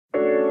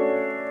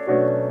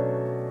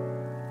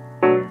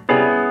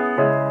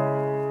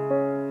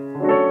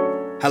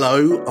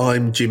Hello,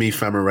 I'm Jimmy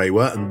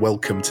Famurewa, and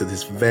welcome to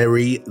this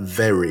very,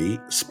 very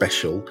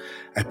special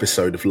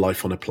episode of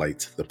Life on a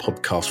Plate, the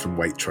podcast from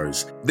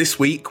Waitrose. This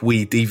week,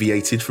 we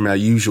deviated from our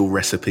usual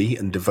recipe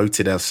and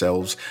devoted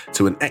ourselves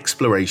to an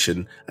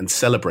exploration and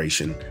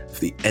celebration of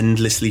the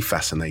endlessly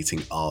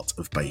fascinating art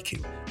of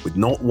baking, with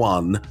not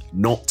one,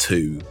 not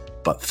two,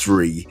 but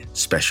three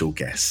special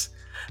guests.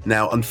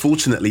 Now,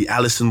 unfortunately,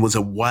 Alison was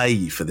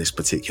away for this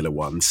particular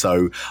one,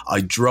 so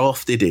I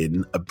drafted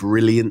in a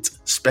brilliant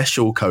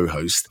special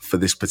co-host for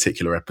this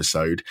particular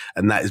episode,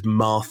 and that is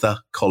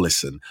Martha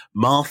Collison.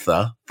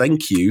 Martha,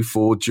 thank you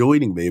for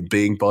joining me and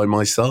being by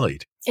my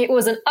side. It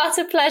was an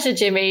utter pleasure,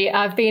 Jimmy.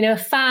 I've been a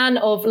fan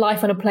of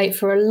Life on a Plate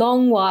for a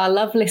long while. I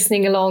love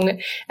listening along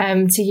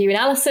to you and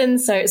Alison,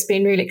 so it's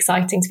been really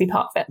exciting to be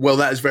part of it. Well,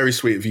 that is very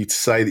sweet of you to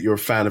say that you're a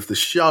fan of the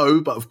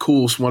show, but of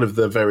course, one of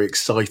the very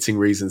exciting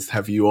reasons to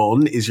have you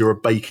on is you're a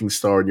baking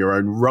star in your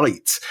own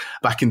right.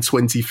 Back in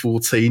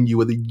 2014, you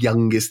were the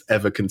youngest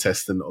ever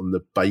contestant on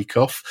the Bake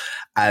Off,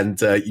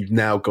 and you've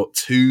now got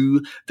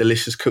 2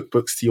 delicious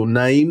cookbooks to your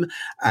name,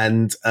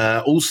 and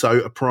also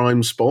a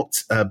prime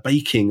spot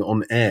baking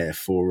on air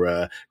for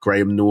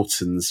Graham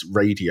Norton's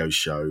radio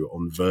show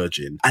on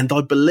Virgin. And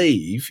I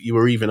believe you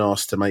were even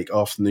asked to make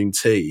afternoon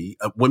tea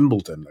at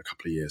Wimbledon a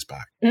couple of years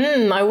back.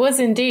 I was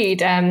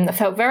indeed. I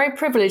felt very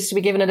privileged to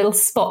be given a little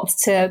spot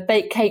to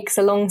bake cakes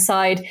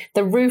alongside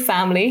the Roux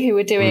family, who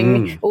were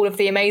doing all of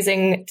the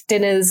amazing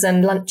dinners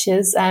and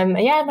lunches.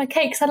 My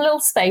cakes had a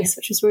little space,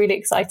 which was really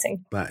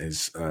exciting. That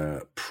is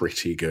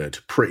pretty good,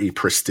 pretty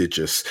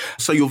prestigious.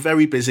 So you're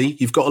very busy.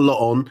 You've got a lot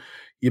on.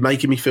 You're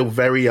making me feel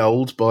very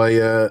old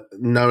by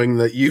knowing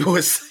that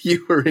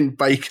you were in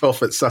Bake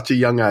Off at such a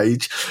young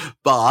age,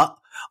 but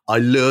I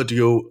lured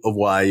you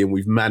away and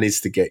we've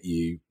managed to get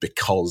you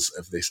because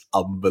of this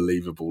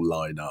unbelievable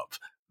lineup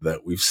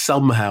that we've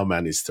somehow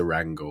managed to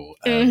wrangle.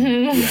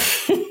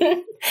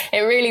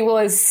 It really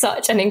was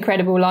such an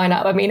incredible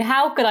lineup. I mean,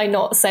 how could I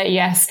not say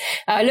yes?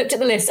 I looked at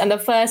the list, and the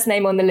first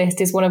name on the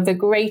list is one of the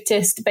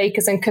greatest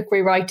bakers and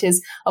cookery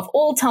writers of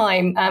all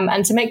time.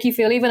 And to make you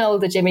feel even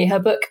older, Jimmy, her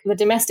book, The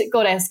Domestic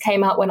Goddess,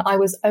 came out when I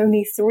was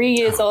only 3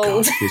 years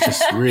old. God, you're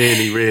just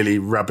really, really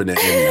rubbing it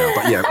in now.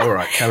 But yeah, all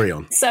right, carry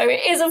on. So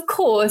it is, of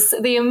course,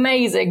 the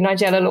amazing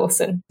Nigella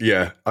Lawson.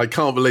 Yeah, I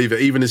can't believe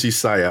it. Even as you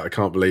say it, I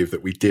can't believe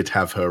that we did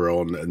have her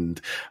on,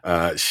 and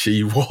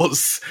she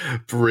was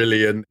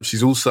brilliant.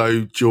 She's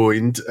also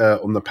joined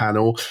on the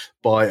panel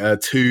by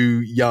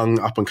 2 young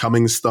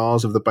up-and-coming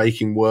stars of the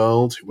baking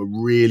world who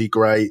were really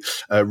great,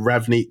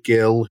 Ravneet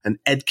Gill and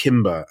Ed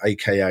Kimber,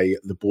 a.k.a.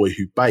 The Boy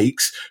Who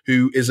Bakes,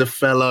 who is a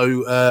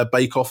fellow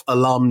Bake Off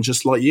alum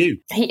just like you.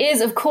 He is,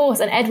 of course,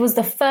 and Ed was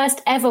the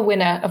first ever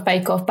winner of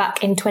Bake Off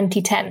back in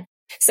 2010.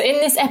 So in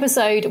this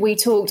episode, we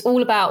talked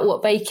all about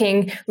what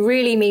baking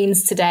really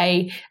means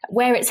today,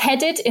 where it's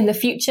headed in the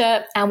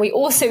future, and we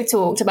also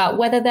talked about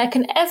whether there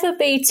can ever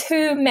be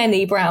too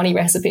many brownie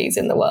recipes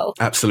in the world.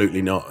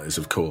 Absolutely not, is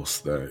of course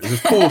the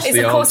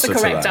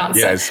correct answer.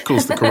 Yeah, it's of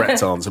course the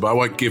correct answer, but I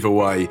won't give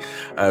away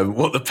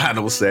what the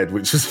panel said,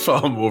 which was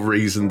far more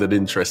reasoned and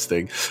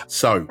interesting.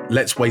 So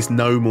let's waste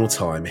no more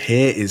time.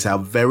 Here is our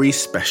very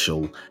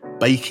special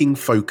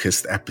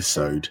baking-focused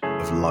episode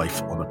of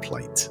Life on a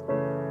Plate.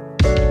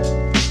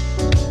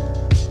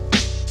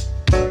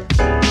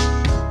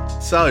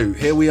 So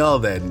here we are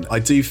then. I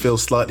do feel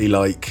slightly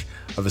like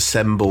I've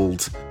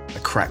assembled a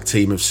crack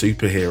team of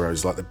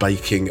superheroes like the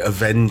Baking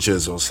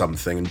Avengers or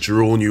something and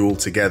drawn you all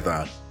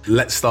together.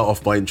 Let's start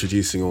off by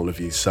introducing all of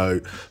you.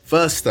 So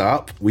first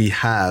up, we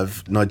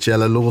have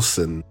Nigella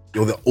Lawson.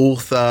 You're the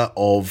author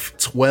of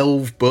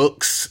 12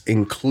 books,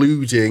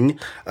 including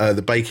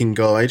The Baking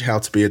Guide, How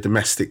to Be a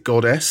Domestic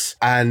Goddess,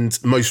 and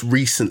most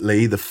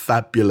recently, The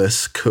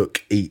Fabulous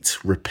Cook, Eat,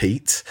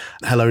 Repeat.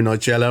 Hello,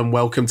 Nigella, and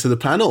welcome to the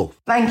panel.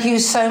 Thank you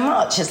so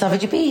much. It's lovely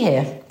to be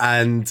here.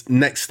 And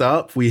next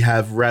up, we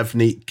have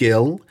Ravneet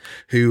Gill,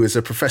 who is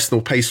a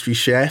professional pastry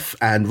chef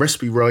and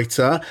recipe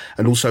writer,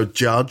 and also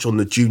judge on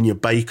the Junior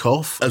Bake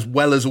Off. As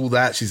well as all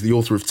that, she's the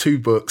author of 2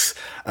 books,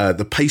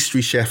 The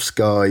Pastry Chef's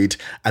Guide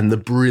and the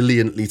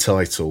brilliantly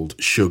titled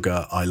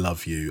Sugar, I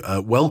Love You.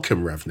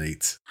 Welcome,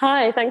 Ravneet.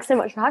 Hi, thanks so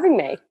much for having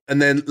me.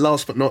 And then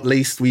last but not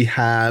least, we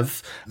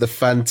have the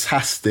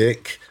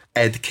fantastic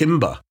Ed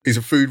Kimber. He's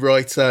a food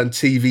writer and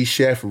TV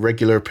chef with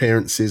regular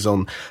appearances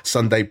on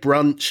Sunday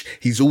Brunch.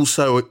 He's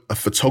also a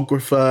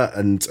photographer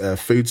and a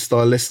food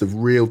stylist of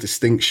real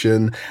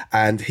distinction.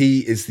 And he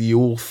is the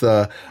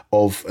author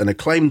of an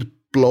acclaimed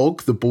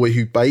blog, The Boy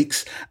Who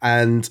Bakes,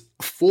 and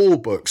 4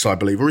 books, I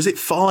believe, or is it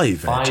 5?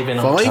 Five in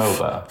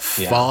October.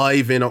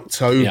 5 in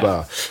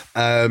October,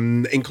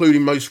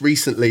 including most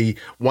recently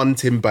One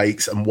Tin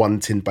Bakes and One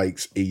Tin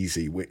Bakes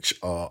Easy, which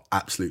are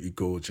absolutely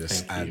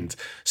gorgeous and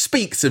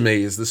speak to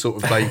me as the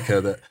sort of baker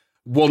that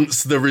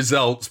wants the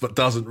results but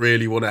doesn't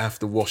really want to have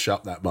to wash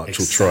up that much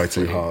or try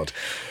too hard.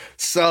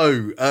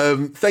 So,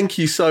 thank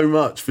you so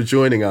much for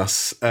joining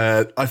us.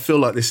 I feel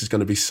like this is going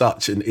to be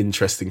such an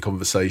interesting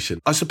conversation.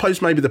 I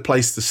suppose maybe the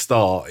place to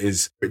start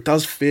is it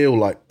does feel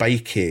like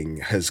baking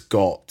has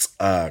got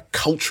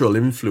cultural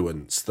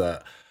influence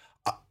that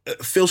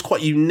feels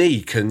quite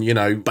unique. And, you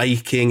know,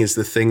 baking is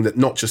the thing that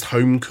not just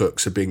home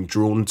cooks are being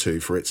drawn to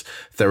for its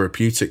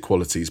therapeutic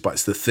qualities, but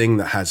it's the thing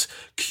that has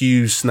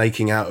cues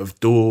snaking out of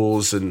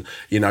doors and,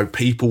 you know,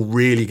 people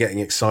really getting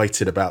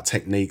excited about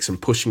techniques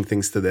and pushing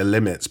things to their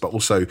limits, but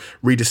also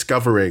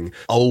rediscovering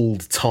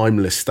old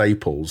timeless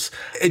staples.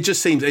 It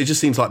just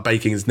seems like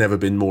baking has never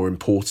been more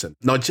important.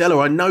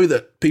 Nigella, I know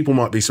that people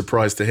might be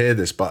surprised to hear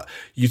this, but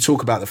you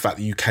talk about the fact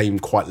that you came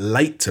quite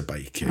late to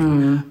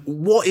baking.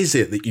 What is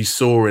it that you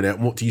saw in it?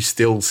 And what do you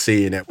still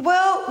see in it?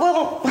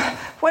 Well,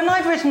 when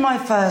I'd written my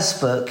first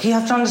book, you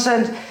have to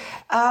understand,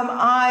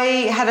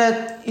 I had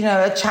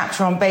a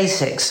chapter on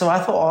basics, so I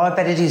thought, I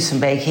better do some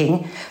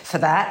baking for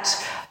that.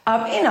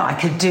 I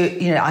could do,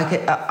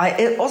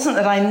 it wasn't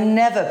that I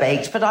never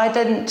baked, but I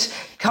didn't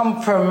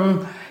come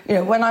from,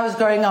 when I was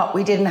growing up,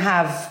 we didn't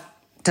have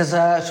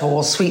dessert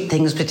or sweet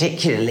things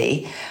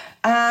particularly.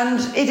 And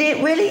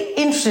it really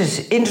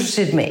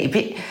interested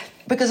me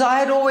because I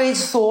had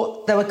always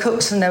thought there were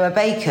cooks and there were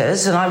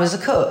bakers, and I was a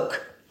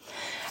cook.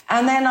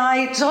 And then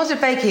I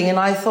started baking, and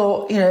I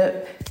thought,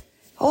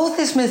 all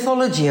this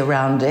mythology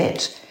around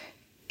it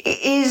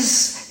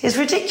is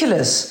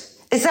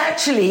ridiculous. It's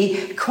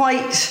actually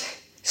quite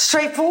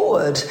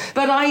straightforward.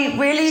 But I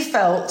really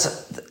felt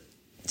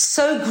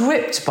so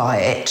gripped by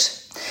it.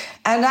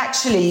 And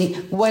actually,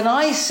 when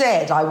I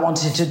said I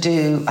wanted to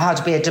do How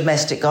to Be a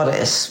Domestic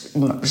Goddess,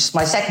 which is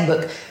my second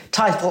book,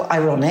 title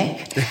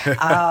ironic, the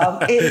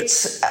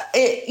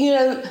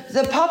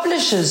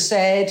publishers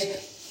said,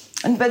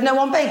 but no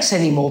one bakes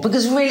anymore,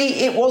 because really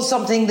it was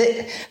something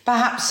that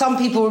perhaps some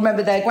people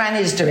remember their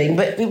grannies doing,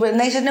 but when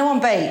they said no one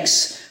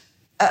bakes,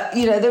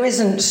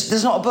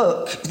 there's not a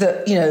book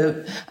that,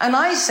 and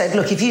I said,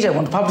 look, if you don't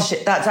want to publish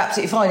it, that's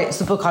absolutely fine. It's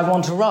the book I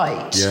want to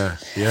write. Yeah.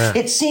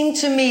 It seemed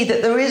to me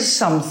that there is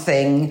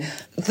something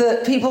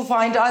that people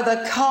find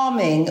either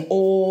calming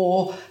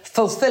or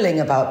fulfilling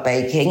about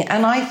baking.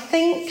 And I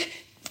think,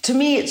 to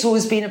me, it's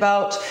always been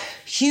about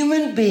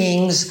human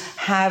beings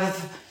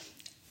have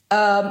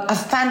a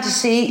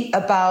fantasy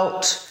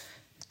about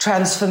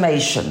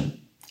transformation.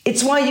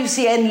 It's why you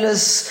see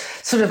endless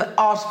sort of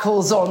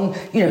articles on,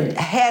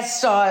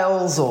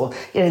 hairstyles or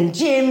in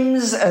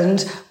gyms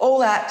and all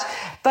that.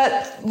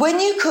 But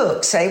when you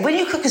cook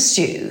a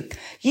stew,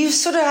 you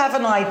sort of have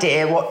an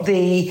idea what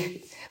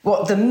the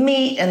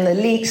meat and the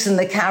leeks and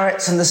the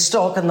carrots and the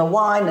stock and the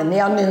wine and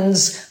the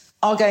onions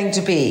are going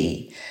to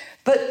be.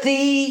 But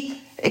the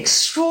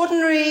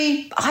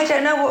extraordinary, I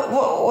don't know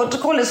what to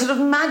call it, sort of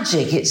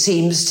magic, it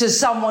seems, to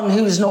someone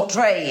who's not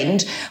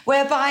trained,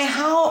 whereby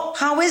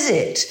how is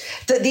it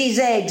that these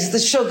eggs, the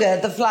sugar,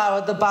 the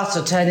flour, the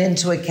butter turn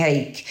into a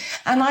cake?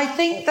 And I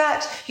think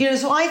that,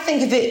 so I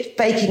think of it,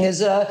 baking,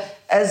 as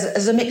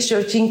a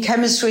mixture between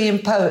chemistry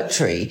and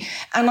poetry.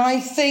 And I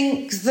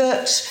think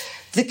that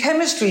the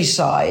chemistry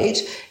side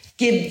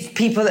gives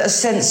people a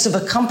sense of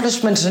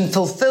accomplishment and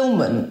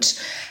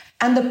fulfillment,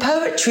 and the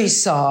poetry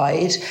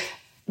side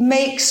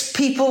makes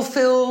people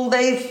feel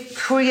they've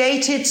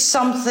created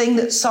something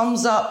that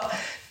sums up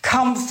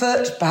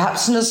comfort,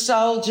 perhaps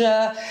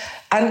nostalgia,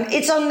 and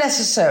it's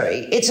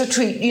unnecessary. It's a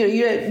treat.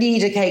 You don't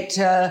need a cake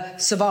to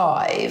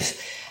survive.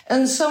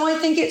 And so I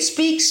think it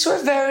speaks to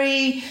a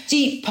very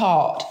deep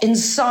part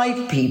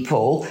inside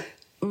people,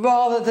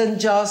 rather than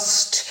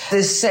just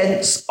this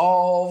sense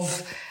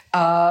of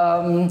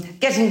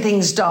getting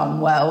things done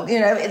well.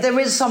 There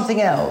is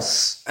something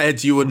else.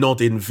 Ed, you were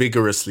nodding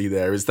vigorously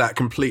there. Is that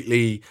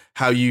completely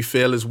how you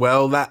feel as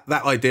well? That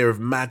idea of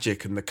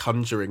magic and the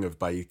conjuring of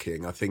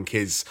baking, I think,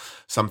 is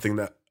something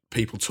that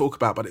people talk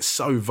about, but it's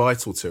so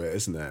vital to it,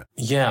 isn't it?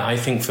 Yeah, I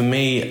think for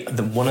me,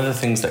 one of the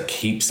things that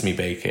keeps me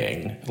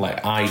baking,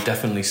 I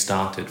definitely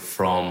started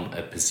from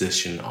a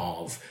position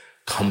of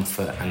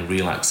comfort and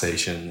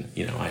relaxation.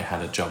 I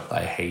had a job that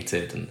I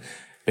hated, and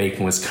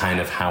baking was kind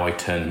of how I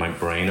turned my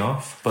brain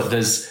off. But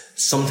there's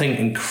something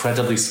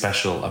incredibly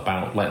special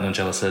about, like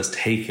Nigella says,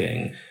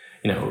 taking,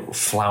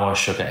 flour,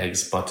 sugar,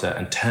 eggs, butter,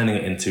 and turning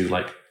it into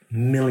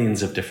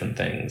millions of different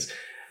things.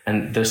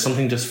 And there's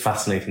something just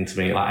fascinating to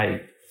me.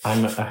 I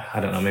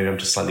don't know, maybe I'm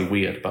just slightly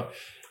weird, but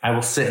I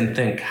will sit and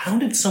think, how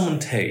did someone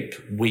take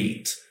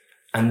wheat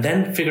and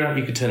then figure out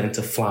you could turn it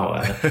into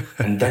flour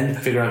and then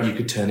figure out you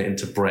could turn it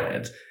into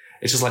bread?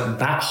 It's just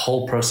that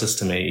whole process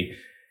to me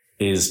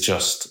is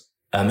just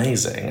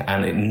amazing,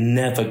 and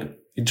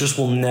it just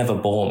will never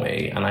bore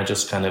me. And I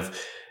just I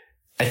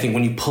think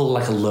when you pull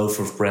a loaf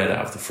of bread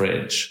out of the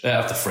fridge,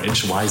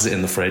 why is it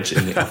in the fridge,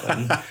 in the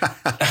oven?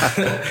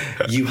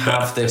 You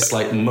have this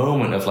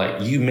moment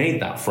of you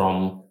made that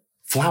from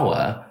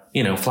flour,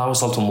 flour,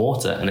 salt and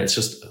water. And it's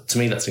just, to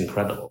me, that's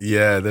incredible.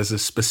 Yeah, there's a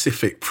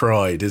specific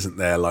pride, isn't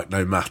there?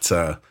 No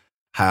matter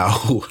how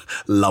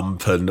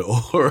lumpen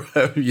or,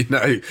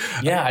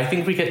 Yeah, I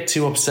think we get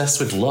too obsessed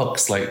with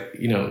looks. Like,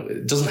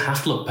 it doesn't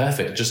have to look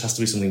perfect. It just has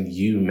to be something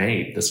you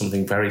made. There's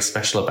something very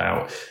special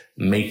about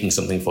making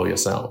something for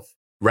yourself.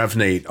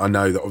 Ravneet, I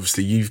know that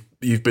obviously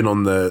you've been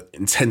on the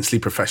intensely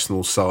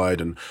professional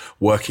side and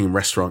working in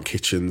restaurant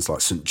kitchens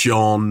like St.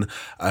 John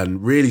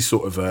and really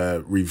sort of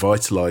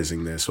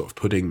revitalising their sort of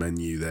pudding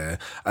menu there.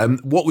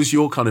 What was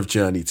your kind of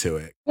journey to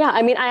it? Yeah,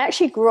 I mean, I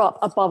actually grew up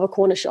above a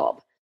corner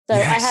shop. So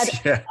Yes,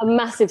 I had a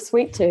massive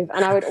sweet tooth,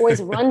 and I would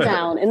always run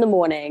down in the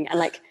morning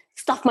and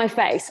stuff my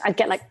face. I'd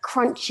get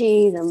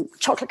crunchies and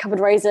chocolate covered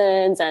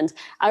raisins. And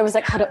I was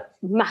had a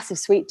massive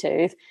sweet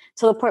tooth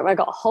to the point where I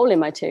got a hole in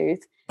my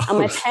tooth. And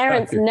my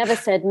parents never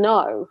said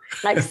no.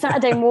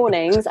 Saturday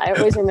mornings, I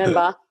always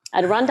remember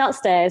I'd run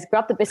downstairs,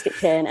 grab the biscuit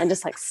tin and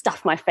just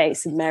stuff my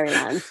face with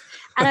Maryland.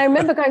 And I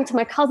remember going to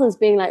my cousins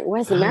being like,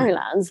 where's the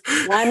Marylands?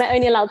 Why am I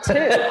only allowed 2?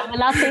 I'm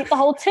allowed to eat the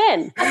whole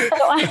tin. So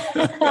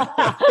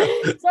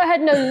I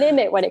had no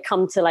limit when it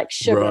comes to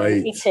sugar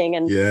and eating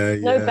and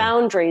no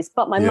boundaries.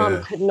 But my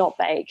mum could not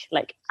bake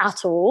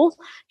at all.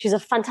 She's a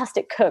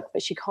fantastic cook,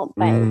 but she can't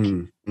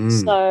bake.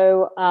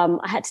 So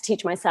I had to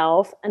teach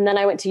myself. And then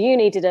I went to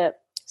uni, did a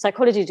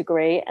psychology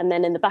degree. And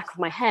then in the back of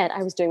my head,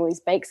 I was doing all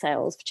these bake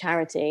sales for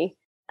charity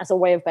as a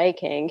way of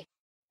baking.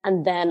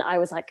 And then I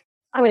was like,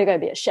 I'm going to go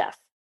be a chef.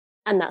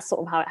 And that's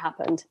sort of how it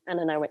happened. And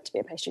then I went to be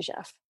a pastry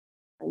chef.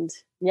 And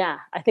yeah,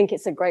 I think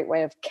it's a great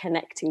way of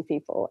connecting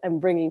people and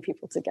bringing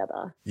people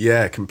together.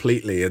 Yeah,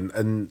 completely.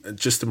 And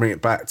just to bring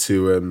it back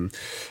to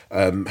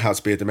How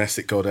to Be a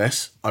Domestic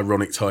Goddess,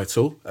 ironic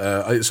title.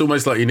 It's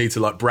almost like you need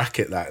to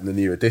bracket that in the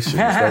new editions,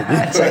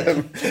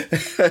 don't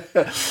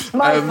you?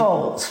 My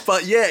fault.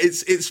 But yeah,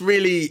 it's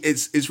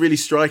really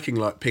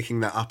striking,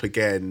 picking that up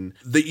again.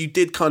 That you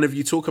did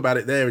you talk about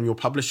it there, and your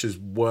publishers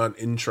weren't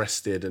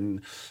interested, and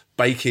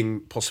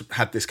baking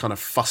had this kind of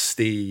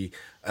fusty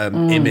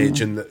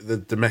image, and the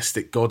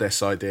domestic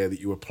goddess idea that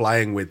you were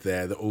playing with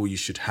there, that you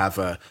should have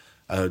a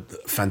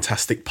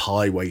fantastic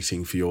pie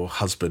waiting for your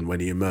husband when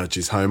he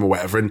emerges home or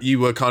whatever, and you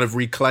were kind of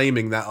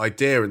reclaiming that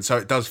idea, and so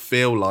it does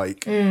feel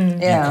like you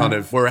kind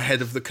of were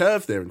ahead of the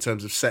curve there in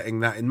terms of setting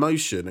that in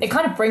motion. It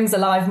kind of brings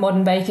alive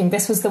modern baking.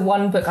 This was the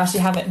one book, I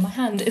actually have it in my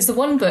hand, it's the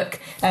one book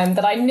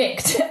that I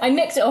nicked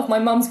it off my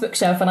mum's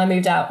bookshelf when I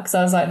moved out, because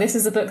I was like, this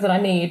is a book that I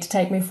need to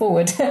take me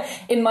forward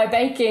in my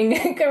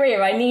baking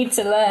career. I need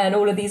to learn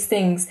all of these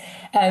things.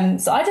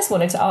 So I just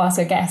wanted to ask,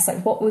 I guess,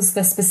 what was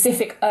the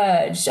specific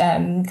urge,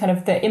 kind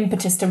of the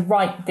impetus to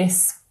write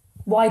this?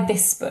 Why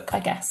this book, I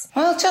guess?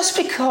 Well, just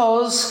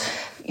because,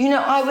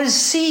 I was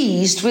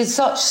seized with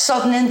such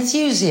sudden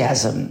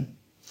enthusiasm.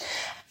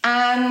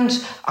 And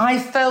I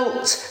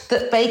felt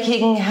that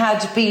baking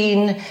had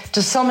been,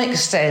 to some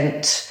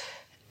extent,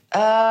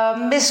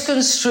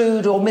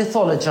 misconstrued or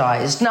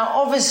mythologized. Now,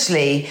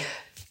 obviously,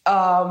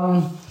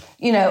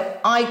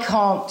 I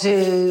can't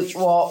do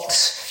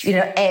what,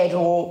 Ed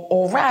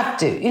or Rav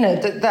do.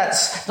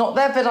 That's not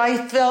there. But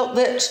I felt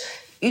that,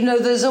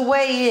 there's a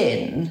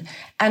way in.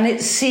 And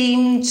it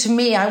seemed to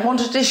me I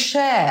wanted to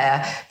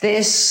share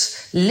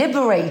this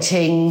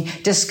liberating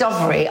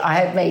discovery I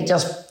had made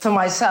just for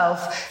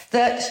myself,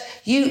 that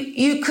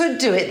you could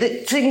do it,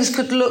 that things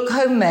could look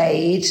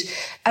homemade.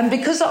 And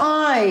because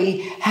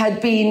I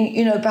had been,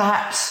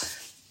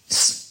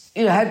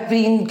 had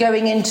been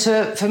going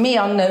into, for me,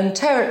 unknown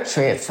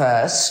territory at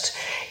first,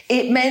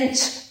 it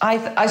meant,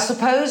 I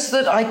suppose,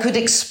 that I could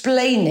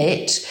explain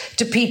it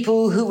to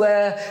people who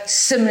were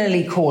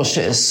similarly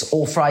cautious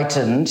or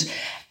frightened.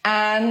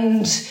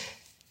 And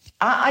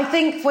I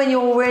think when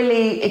you're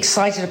really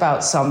excited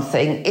about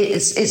something,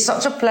 it's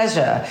such a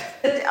pleasure.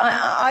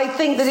 I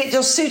think that it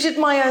just suited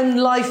my own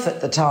life at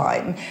the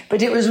time,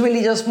 but it was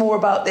really just more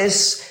about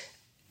this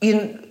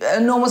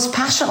enormous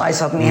passion I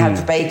suddenly had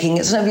for baking.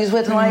 It's no use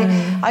with, and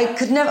I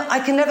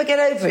can never get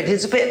over it.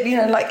 It's a bit,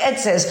 like Ed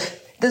says,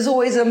 there's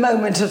always a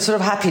moment of sort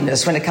of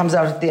happiness when it comes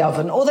out of the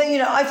oven. Although,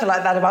 I feel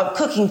like that about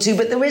cooking too,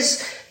 but there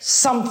is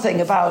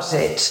something about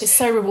it. It's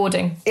so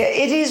rewarding.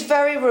 It is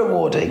very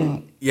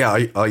rewarding.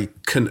 Yeah, I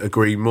couldn't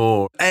agree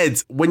more.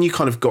 Ed, when you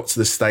kind of got to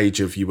the stage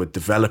of you were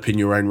developing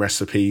your own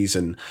recipes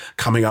and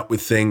coming up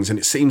with things, and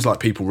it seems like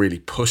people really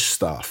push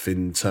stuff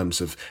in terms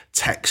of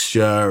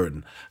texture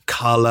and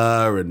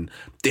colour and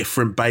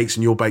different bakes,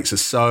 and your bakes are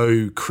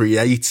so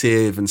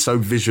creative and so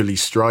visually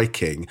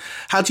striking.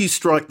 How do you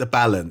strike the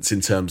balance in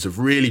terms of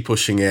really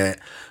pushing it,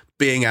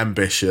 being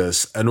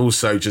ambitious, and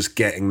also just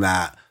getting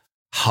that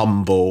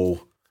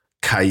humble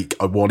cake,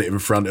 I want it in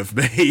front of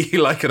me,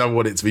 and I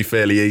want it to be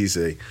fairly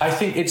easy? I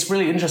think it's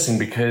really interesting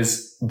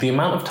because the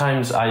amount of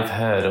times I've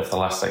heard of the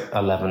last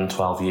 11,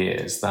 12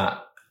 years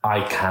that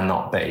I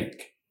cannot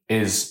bake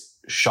is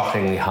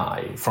shockingly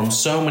high from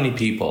so many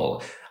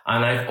people.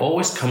 And I've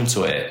always come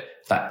to it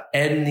that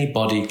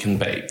anybody can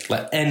bake,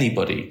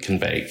 anybody can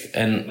bake.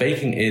 And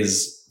baking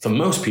is, for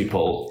most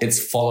people,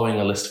 it's following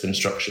a list of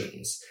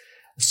instructions.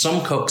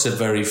 Some cooks are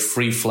very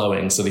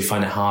free-flowing, so they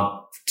find it hard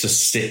to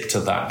stick to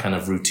that kind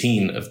of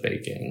routine of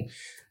baking.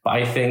 But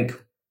I think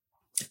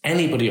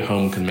anybody at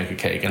home can make a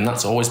cake. And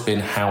that's always been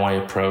how I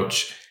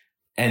approach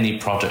any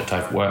project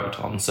I've worked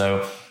on.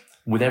 So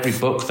with every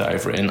book that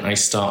I've written, I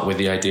start with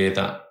the idea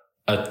that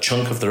a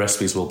chunk of the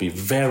recipes will be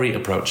very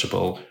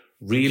approachable,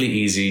 really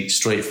easy,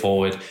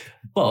 straightforward.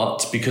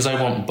 But because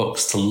I want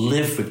books to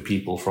live with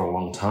people for a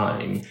long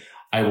time,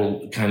 I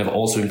will kind of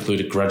also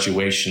include a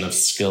graduation of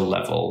skill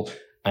level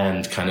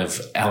and kind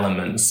of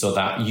elements so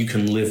that you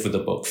can live with a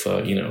book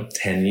for,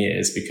 10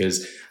 years,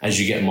 because as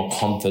you get more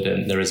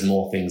confident, there is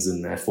more things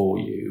in there for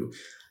you.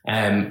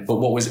 But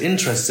what was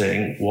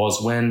interesting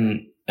was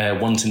when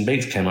Wanton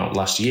Baked came out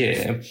last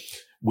year,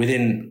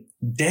 within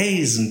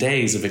days and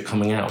days of it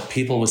coming out,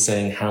 people were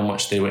saying how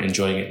much they were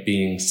enjoying it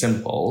being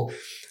simple.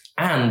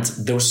 And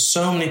there were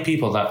so many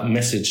people that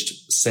messaged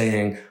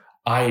saying,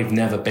 I've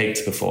never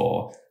baked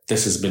before.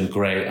 This has been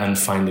great, and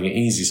finding it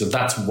easy. So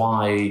that's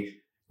why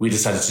we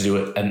decided to do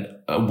it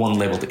one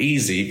labeled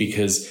easy,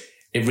 because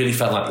it really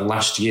felt like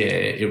last year,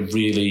 it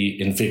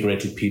really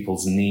invigorated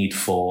people's need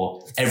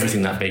for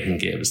everything that baking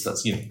gives.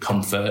 That's,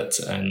 comfort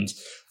and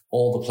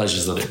all the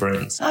pleasures that it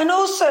brings. And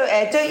also,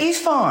 Ed, don't you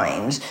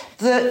find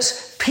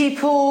that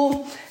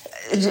people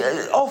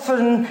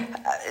often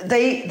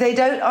they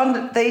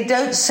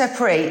don't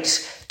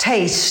separate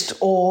taste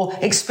or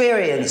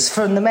experience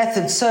from the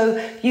method?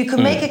 So you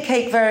can make a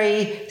cake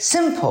very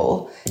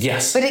simple,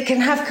 yes, but it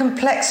can have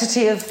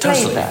complexity of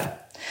flavour. Totally.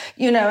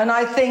 And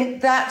I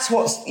think that's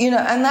what's,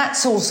 and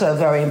that's also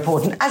very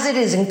important, as it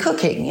is in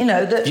cooking,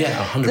 that,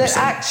 100%. that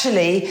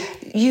actually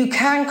you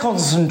can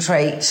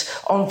concentrate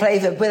on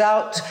flavour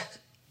without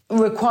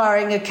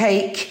requiring a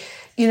cake,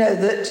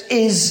 that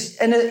is,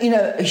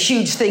 a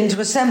huge thing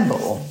to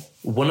assemble.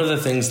 One of the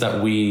things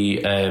that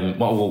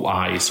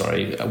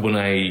when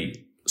I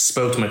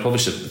spoke to my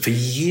publisher, for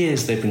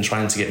years they've been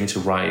trying to get me to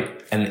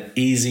write an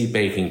easy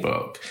baking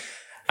book.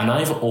 And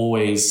I've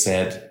always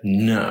said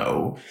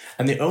no.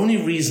 And the only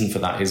reason for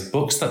that is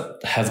books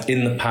that have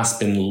in the past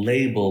been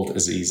labeled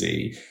as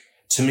easy,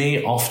 to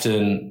me,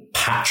 often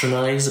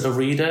patronize a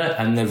reader,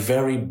 and they're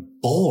very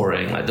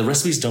boring. Like, the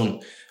recipes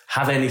don't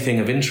have anything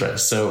of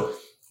interest. So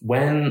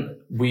when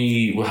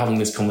we were having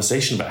this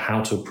conversation about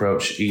how to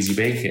approach easy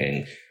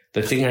baking,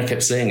 the thing I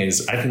kept saying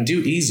is, I can do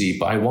easy,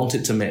 but I want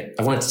it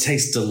to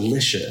taste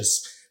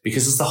delicious,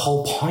 because it's the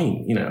whole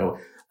point,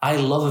 I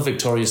love a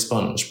Victoria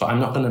sponge, but I'm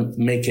not going to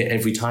make it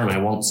every time. I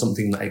want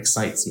something that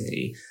excites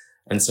me.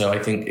 And so I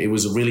think it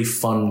was a really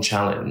fun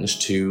challenge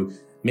to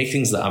make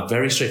things that are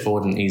very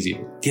straightforward and easy.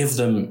 Give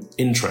them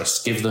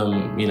interest, give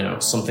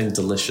them, something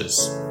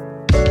delicious.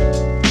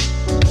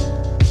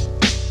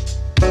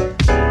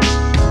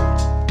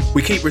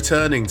 We keep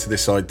returning to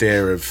this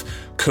idea of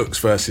cooks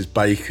versus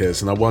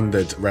bakers, and I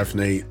wondered,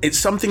 Ravni, it's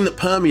something that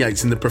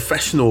permeates in the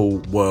professional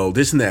world,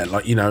 isn't it?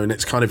 Like, and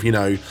it's kind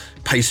of,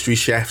 pastry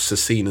chefs are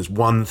seen as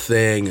one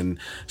thing and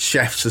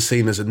chefs are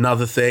seen as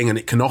another thing, and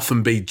it can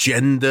often be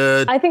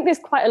gendered. I think there's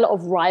quite a lot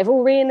of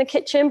rivalry in the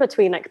kitchen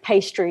between like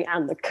pastry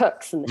and the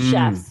cooks and the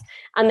chefs.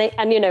 And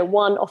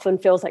one often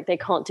feels like they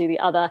can't do the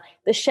other.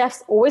 The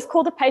chefs always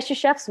call the pastry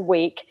chefs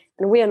weak.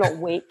 And we are not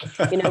weak.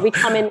 We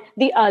come in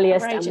the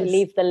earliest and we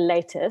leave the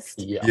latest.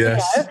 Yeah.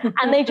 Yes.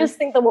 And they just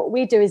think that what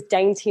we do is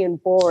dainty and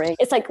boring.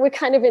 It's like we're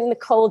kind of in the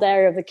cold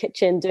area of the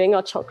kitchen doing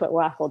our chocolate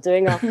waffle,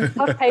 doing our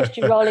puff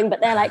pastry rolling, but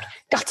they're like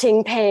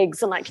gutting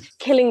pigs and like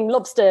killing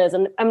lobsters.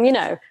 And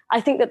I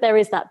think that there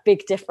is that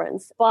big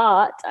difference.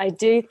 But I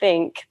do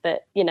think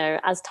that,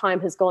 as time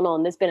has gone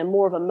on, there's been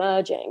more of a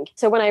merging.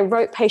 So when I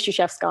wrote Pastry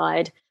Chef's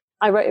Guide,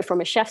 I wrote it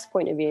from a chef's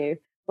point of view,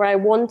 where I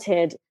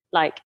wanted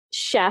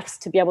chefs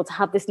to be able to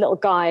have this little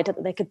guide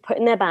that they could put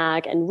in their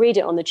bag and read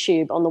it on the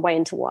tube on the way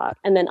into work,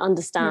 and then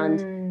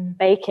understand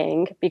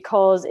baking,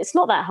 because it's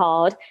not that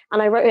hard.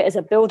 And I wrote it as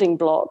a building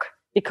block,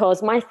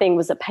 because my thing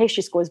was that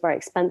pastry school is very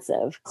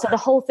expensive. So the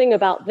whole thing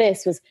about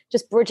this was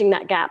just bridging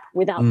that gap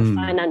without the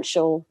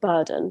financial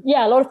burden.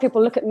 Yeah, a lot of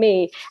people look at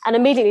me and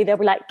immediately they'll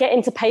be like, get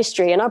into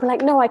pastry. And I'll be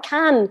like, no, I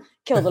can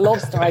kill the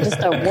lobster. I just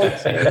don't want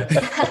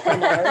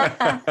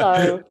to.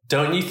 So,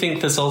 don't you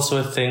think there's also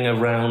a thing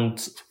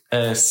around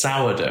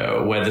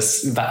sourdough where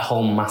that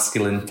whole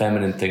masculine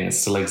feminine thing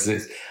still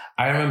exists?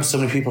 I remember so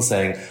many people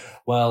saying,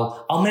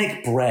 well, I'll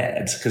make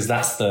bread because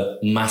that's the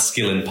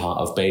masculine part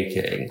of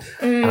baking.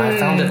 And I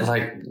found it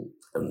like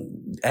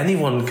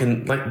anyone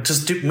can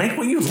make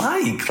what you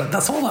like.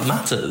 That's all that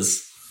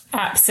matters.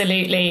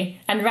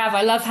 Absolutely. And Rav,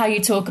 I love how you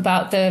talk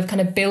about the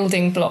kind of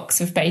building blocks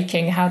of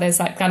baking, how there's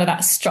kind of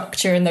that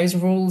structure and those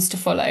rules to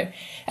follow.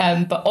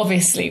 But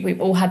obviously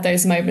we've all had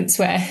those moments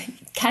where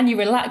can you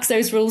relax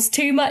those rules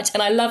too much?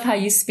 And I love how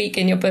you speak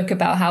in your book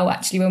about how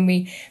actually when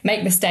we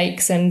make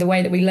mistakes, and the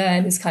way that we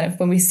learn is kind of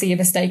when we see a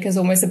mistake as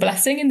almost a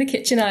blessing in the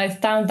kitchen. I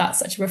found that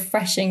such a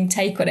refreshing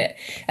take on it.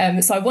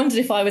 So I wondered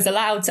if I was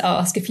allowed to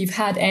ask if you've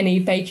had any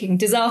baking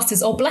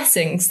disasters or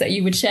blessings that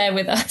you would share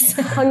with us.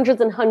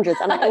 Hundreds and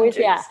hundreds. And I always,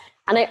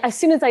 And as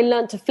soon as I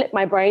learned to flip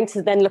my brain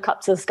to then look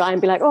up to the sky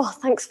and be like, oh,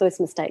 thanks for this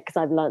mistake because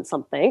I've learned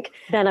something,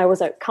 then I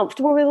was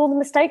comfortable with all the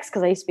mistakes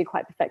because I used to be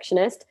quite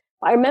perfectionist.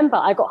 But I remember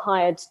I got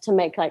hired to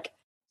make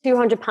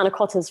 200 panna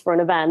cottas for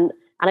an event,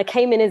 And I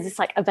came in as this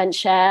like event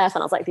chef,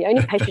 and I was like the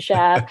only pastry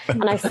chef.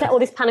 And I set all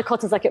these panna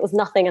cottas like it was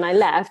nothing, and I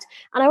left.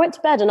 And I went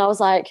to bed and I was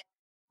like,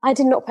 I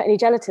did not put any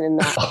gelatin in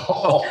that.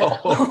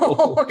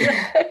 Oh,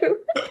 no.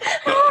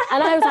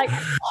 And I was like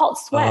hot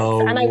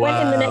sweats. And I went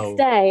in the next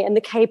day, and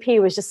the KP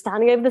was just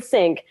standing over the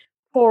sink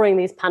pouring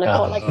these panna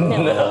cotta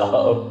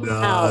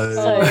out.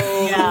 So,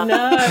 yeah.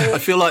 I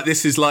feel like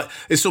this is like,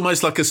 it's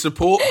almost like a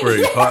support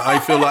group. I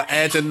feel like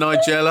Ed and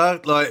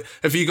Nigella, like,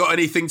 have you got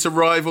anything to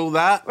rival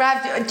that?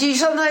 Rav, do you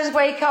sometimes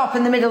wake up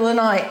in the middle of the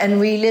night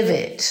and relive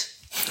it,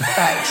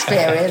 that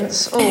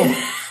experience?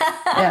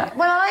 Yeah.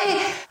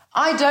 Well,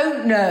 I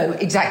don't know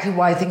exactly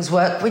why things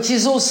work, which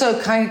is also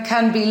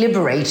can be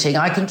liberating.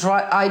 I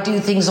do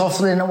things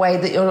often in a way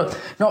that you're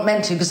not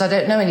meant to because I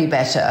don't know any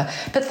better.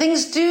 But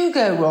things do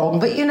go wrong.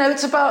 But,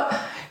 it's about,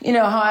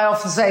 how I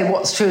often say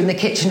what's true in the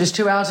kitchen is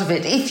true out of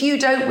it. If you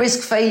don't risk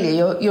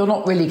failure, you're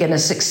not really going to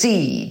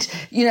succeed.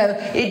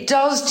 It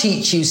does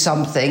teach you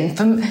something.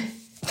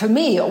 For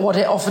me, what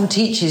it often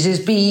teaches is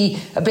be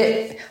a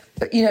bit...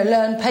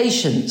 learn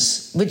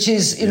patience, which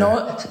is, an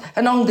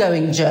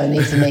ongoing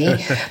journey for me.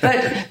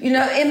 But,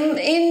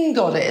 in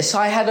Goddess,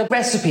 I had a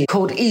recipe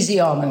called Easy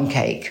Almond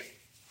Cake.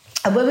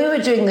 And when we were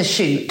doing the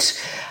shoot,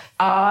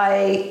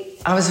 I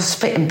was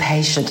a bit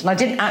impatient and I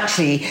didn't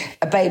actually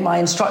obey my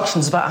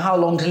instructions about how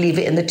long to leave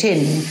it in the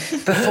tin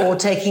before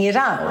taking it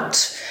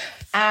out.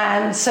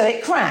 And so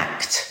it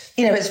cracked.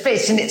 It's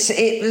based, and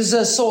it was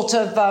a sort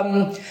of,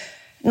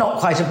 not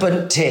quite a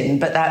bunt tin,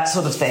 but that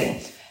sort of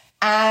thing.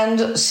 And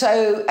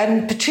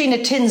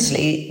Patrina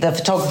Tinsley, the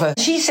photographer,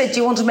 she said, do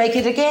you want to make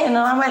it again? And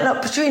I went,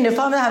 look, Patrina, if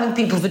I'm having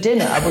people for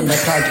dinner, I wouldn't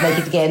have tried to make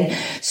it again.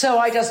 So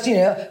I just,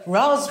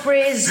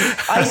 raspberries,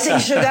 icing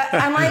sugar,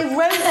 and I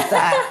wrote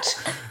that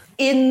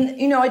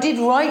I did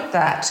write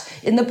that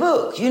in the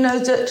book,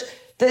 that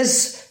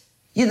there's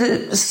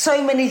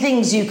so many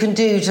things you can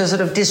do to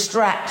sort of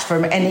distract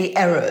from any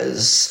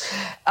errors.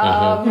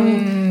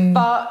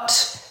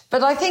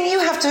 But I think you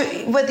have to,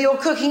 whether you're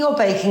cooking or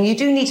baking, you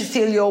do need to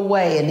feel your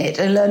way in it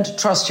and learn to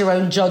trust your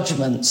own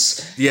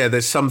judgments. Yeah,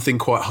 there's something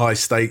quite high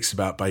stakes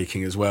about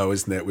baking as well,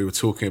 isn't it? We were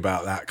talking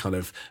about that kind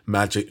of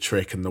magic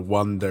trick and the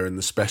wonder and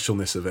the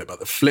specialness of it. But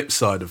the flip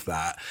side of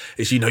that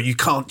is, you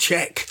can't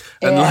check.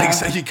 And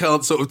so you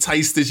can't sort of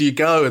taste as you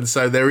go. And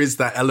so there is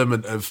that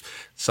element of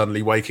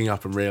suddenly waking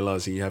up and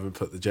realising you haven't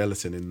put the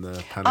gelatin in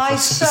the panna cottas. I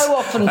so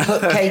often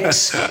put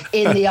cakes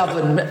in the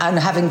oven and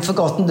having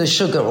forgotten the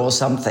sugar or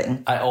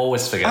something. I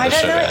always forget the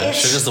sugar.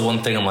 Sugar's the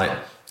one thing I'm like,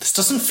 this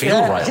doesn't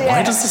feel right. Yeah.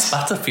 Why does this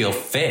batter feel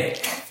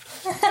thick?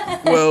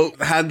 Well,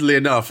 handily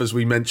enough, as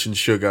we mentioned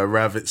sugar,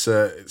 Rav, it's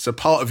a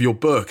part of your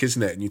book,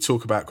 isn't it? And you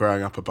talk about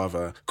growing up above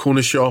a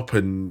corner shop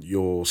and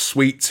your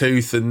sweet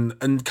tooth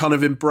and kind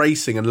of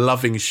embracing and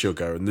loving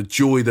sugar and the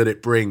joy that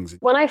it brings.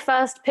 When I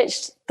first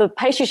pitched the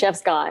Pastry Chef's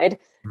Guide,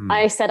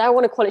 I said, I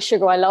want to call it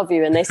Sugar, I Love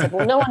You. And they said,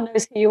 well, no one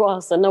knows who you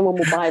are, so no one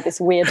will buy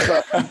this weird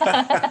book,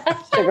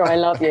 Sugar, I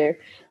Love You.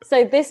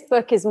 So this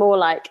book is more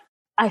like,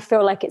 I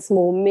feel like it's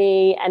more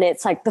me. And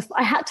it's like,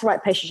 I had to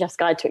write Pastry Chef's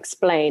Guide to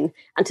explain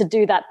and to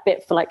do that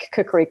bit for like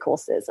cookery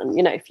courses. And,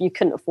 if you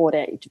couldn't afford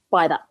it, you'd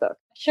buy that book.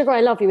 Sugar,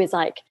 I Love You is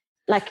like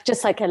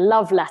just like a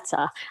love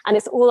letter. And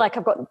it's all like,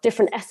 I've got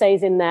different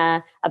essays in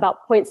there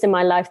about points in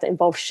my life that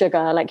involve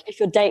sugar. Like if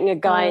you're dating a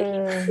guy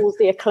and he pulls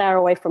the eclair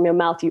away from your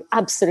mouth, you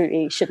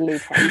absolutely should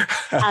leave him.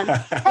 And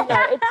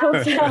it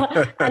talks about,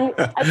 and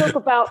I talk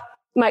about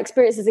my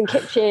experiences in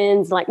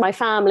kitchens, like my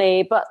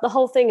family. But the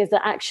whole thing is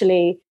that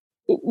actually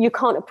you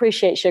can't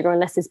appreciate sugar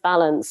unless it's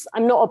balanced.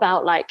 I'm not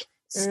about like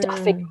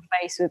stuffing your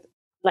face with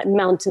like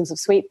mountains of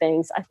sweet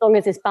things. As long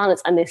as it's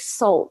balanced and there's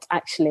salt,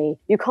 actually,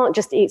 you can't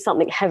just eat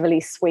something heavily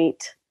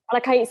sweet.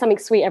 Like I eat something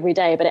sweet every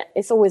day, but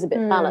it's always a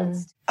bit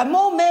balanced. And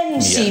more men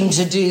seem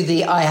to do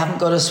the I haven't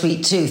got a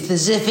sweet tooth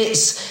as if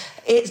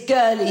it's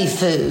girly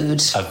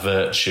food. A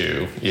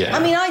virtue, yeah. I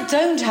mean, I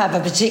don't have a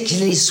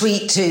particularly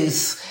sweet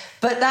tooth.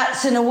 But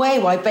that's in a way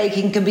why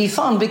baking can be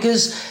fun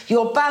because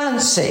you're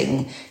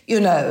balancing,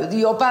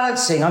 you're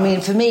balancing. I mean,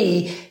 for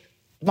me,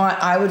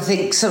 I would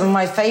think some of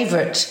my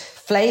favourite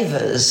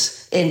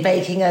flavours in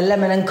baking are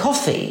lemon and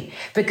coffee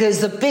because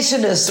the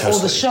bitterness or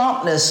the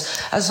sharpness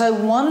are so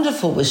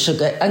wonderful with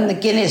sugar. And the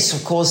Guinness,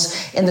 of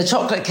course, in the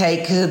chocolate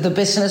cake, the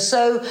bitterness.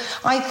 So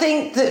I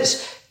think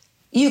that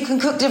you can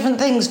cook different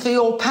things for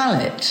your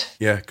palate.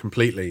 Yeah,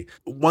 completely.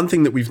 One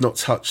thing that we've not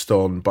touched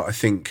on, but I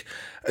think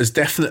has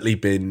definitely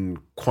been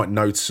quite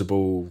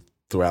noticeable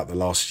throughout the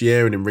last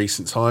year and in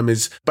recent time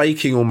is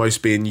baking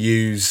almost being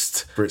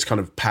used for its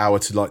kind of power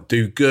to like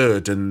do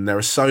good. And there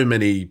are so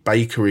many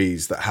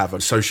bakeries that have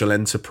a social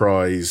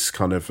enterprise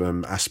kind of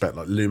aspect,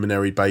 like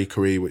Luminary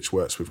Bakery, which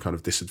works with kind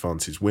of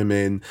disadvantaged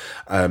women.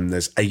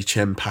 There's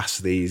HM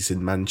Pasties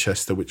in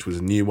Manchester, which was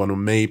a new one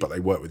on me, but they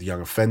work with young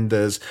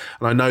offenders.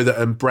 And I know that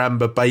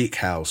Bramber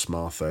Bakehouse,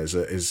 Martha,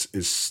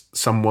 is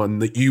someone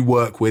that you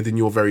work with and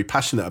you're very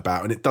passionate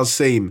about. And it does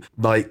seem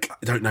like,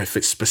 I don't know if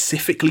it's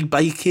specifically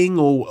baking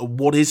or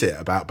what is it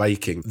about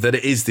baking that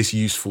it is this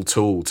useful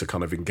tool to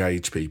kind of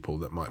engage people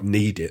that might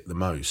need it the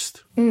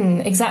most?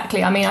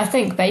 Exactly. I mean, I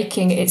think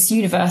baking, it's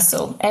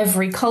universal.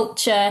 Every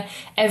culture,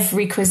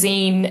 every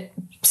cuisine,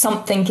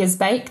 something is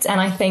baked. And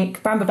I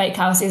think Bramber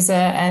Bakehouse is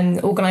an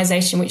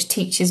organisation which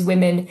teaches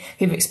women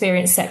who've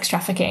experienced sex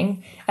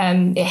trafficking.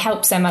 It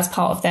helps them as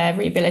part of their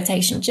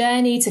rehabilitation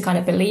journey to kind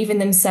of believe in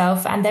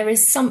themselves. And there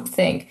is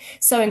something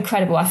so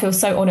incredible. I feel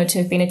so honoured to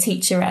have been a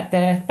teacher at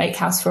the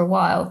Bakehouse for a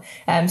while.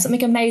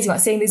 Something amazing,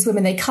 like seeing these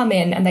women, they come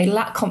in and they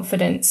lack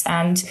confidence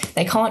and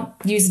they can't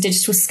use a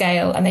digital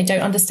scale and they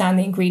don't understand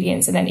the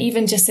ingredients. And then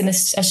even just in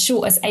as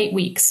short as 8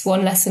 weeks,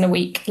 one lesson a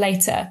week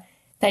later,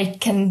 they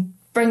can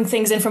bring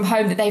things in from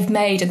home that they've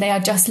made, and they are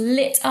just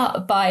lit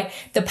up by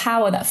the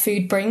power that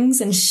food brings,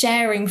 and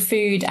sharing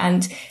food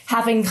and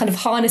having kind of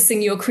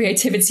harnessing your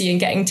creativity and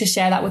getting to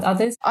share that with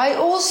others. I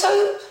also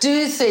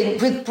do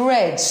think with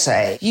bread,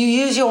 say, you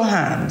use your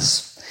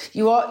hands.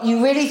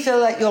 You really feel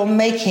like you're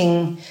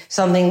making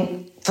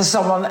something for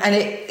someone, and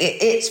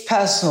it's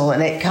personal,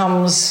 and it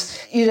comes,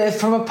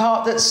 from a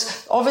part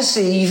that's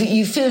obviously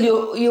you feel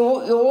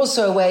you're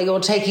also aware you're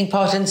taking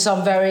part in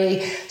some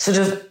very sort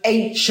of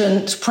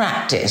ancient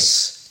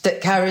practice that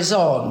carries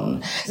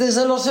on. There's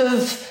a lot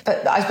of,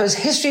 I suppose,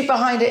 history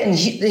behind it, and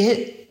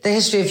the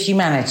history of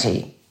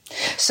humanity.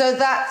 So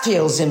that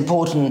feels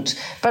important.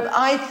 But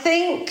I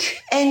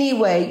think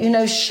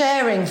anyway,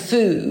 sharing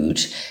food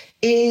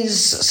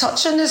is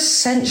such an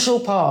essential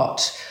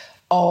part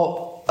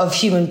of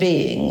human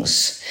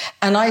beings.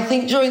 And I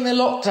think during the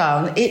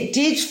lockdown, it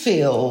did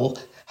feel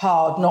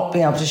hard not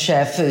being able to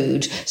share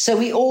food. So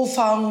we all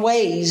found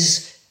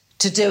ways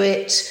to do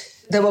it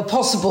that were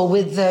possible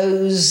with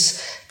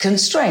those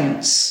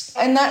constraints.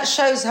 And that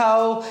shows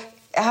how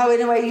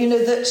in a way,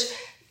 that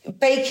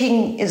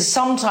baking is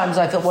sometimes,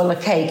 I feel,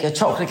 a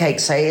chocolate cake,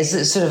 say,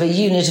 is sort of a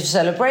unit of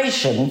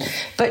celebration.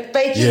 But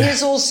baking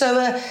is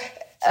also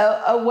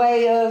a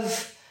way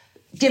of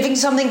giving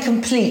something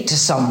complete to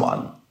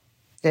someone.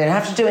 They don't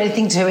have to do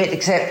anything to it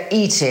except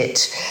eat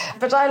it.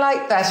 But I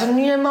like that.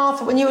 And,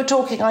 Martha, when you were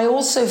talking, I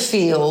also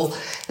feel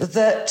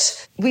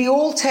that we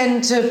all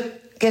tend to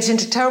get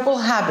into terrible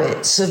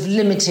habits of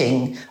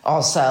limiting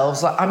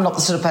ourselves. Like, I'm not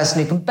the sort of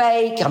person who can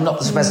bake. I'm not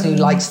the sort of person who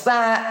likes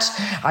that.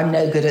 I'm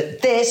no good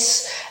at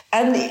this.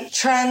 And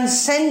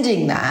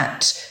transcending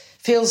that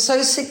feels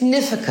so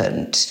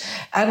significant.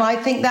 And I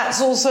think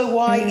that's also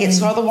why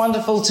it's rather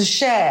wonderful to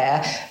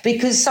share,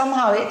 because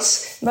somehow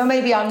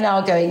maybe I'm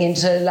now going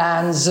into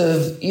lands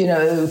of,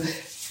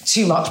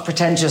 too much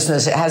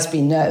pretentiousness, it has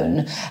been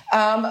known.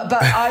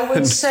 But I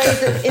would say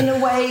that in a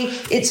way,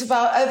 it's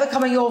about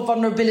overcoming your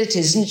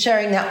vulnerabilities and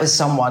sharing that with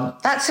someone.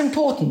 That's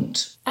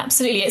important.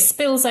 Absolutely. It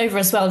spills over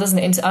as well, doesn't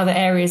it, into other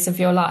areas of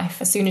your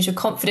life. As soon as you're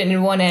confident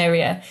in one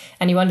area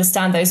and you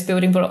understand those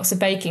building blocks of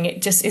baking,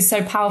 it just is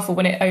so powerful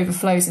when it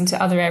overflows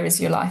into other areas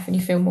of your life and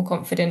you feel more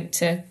confident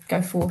to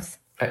go forth.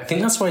 I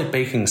think that's why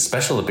baking's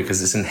special,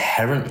 because it's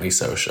inherently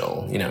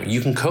social.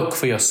 You can cook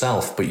for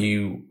yourself, but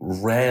you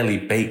rarely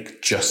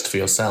bake just for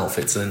yourself.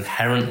 It's an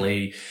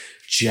inherently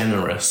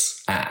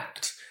generous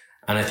act.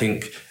 And I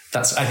think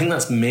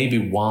that's maybe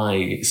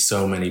why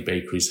so many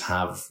bakeries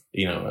have,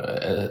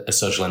 a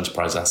social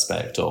enterprise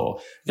aspect,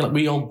 or,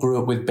 we all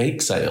grew up with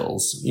bake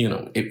sales.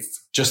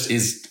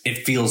 It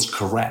feels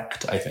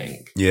correct, I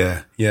think.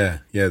 Yeah.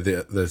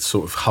 The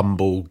sort of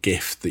humble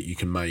gift that you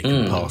can make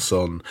and pass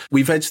on.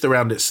 We've edged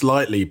around it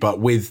slightly, but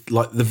with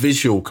like the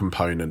visual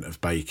component of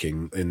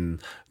baking in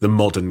the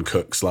modern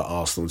cooks like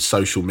Arsenal, and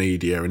social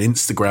media and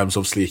Instagram's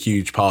obviously a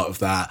huge part of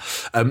that.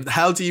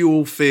 How do you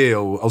all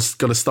feel? I was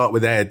going to start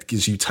with Ed,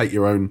 because you take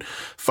your own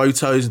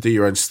photos and do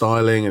your own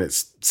styling, and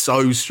it's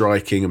so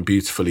striking and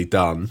beautifully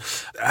done.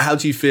 How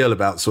do you feel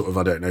about sort of,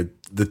 I don't know,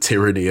 the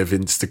tyranny of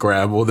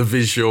Instagram or the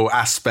visual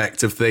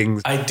aspect of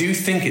things? I do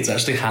think it's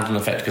actually had an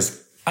effect,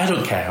 because I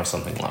don't care how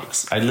something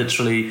looks. I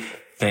literally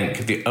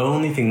think the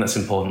only thing that's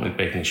important with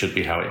baking should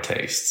be how it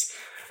tastes.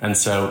 And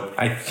so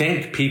I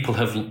think people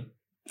have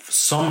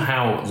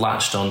somehow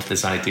latched onto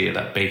this idea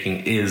that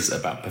baking is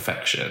about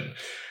perfection.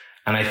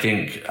 And I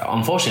think,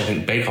 unfortunately, I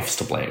think Bake Off's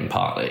to blame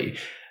partly.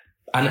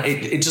 And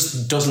it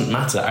just doesn't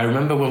matter. I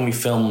remember when we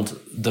filmed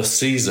the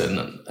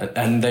season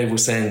and they were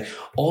saying,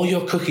 all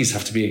your cookies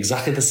have to be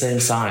exactly the same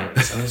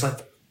size. And I was like,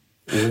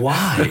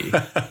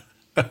 why?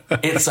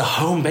 It's a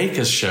home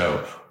baker's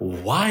show.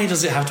 Why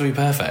does it have to be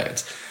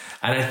perfect?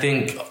 And I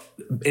think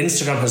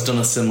Instagram has done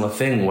a similar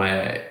thing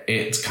where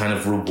it kind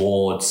of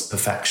rewards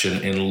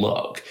perfection in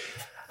look.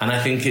 And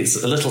I think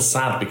it's a little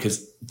sad,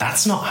 because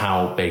that's not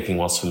how baking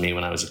was for me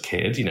when I was a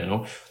kid,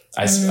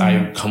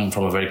 I come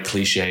from a very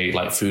cliche,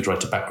 food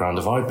writer background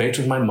of, I baked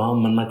with my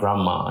mum and my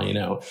grandma,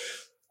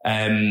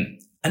 and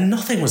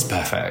nothing was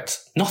perfect.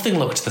 Nothing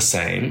looked the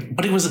same,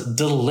 but it was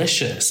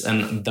delicious.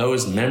 And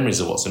those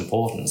memories are what's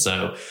important.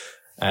 So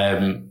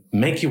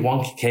Make your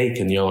wonky cake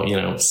and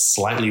your,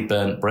 slightly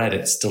burnt bread.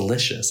 It's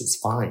delicious. It's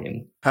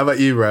fine. How about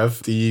you,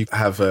 Rev? Do you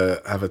have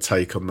a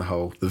take on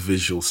the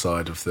visual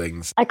side of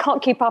things? I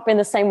can't keep up in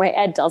the same way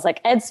Ed does.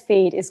 Like, Ed's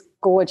feed is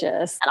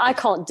gorgeous. And I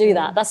can't do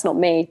that. That's not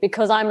me,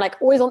 because I'm like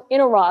always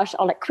in a rush.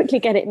 I'll like quickly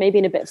get it maybe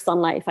in a bit of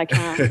sunlight if I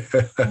can,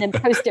 and then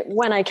post it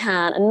when I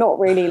can, and not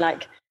really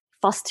like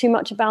fuss too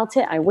much about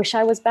it. I wish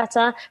I was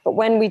better. But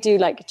when we do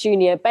like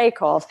Junior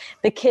Bake Off,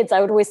 the kids, I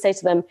would always say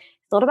to them,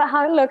 it's not about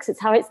how it looks, it's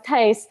how it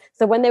tastes.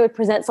 So when they would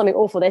present something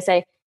awful, they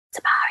say, it's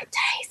about how it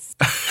tastes.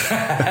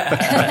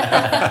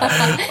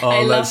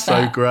 Oh, that's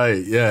so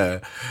great. Yeah.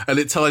 And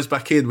it ties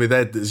back in with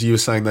Ed, as you were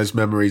saying, those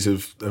memories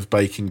of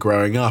baking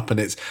growing up. And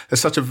there's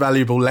such a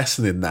valuable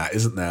lesson in that,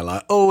 isn't there?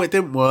 Like, oh, it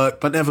didn't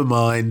work, but never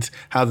mind.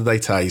 How did they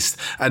taste?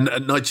 And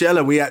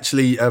Nigella, we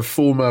actually, a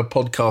former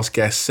podcast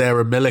guest,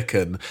 Sarah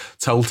Milliken,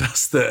 told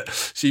us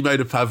that she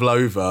made a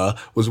pavlova,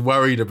 was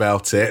worried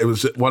about it. It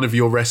was one of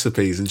your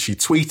recipes, and she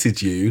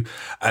tweeted you,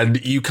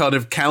 and you kind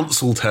of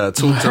counselled her,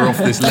 talked her off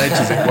this ledge,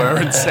 as it were,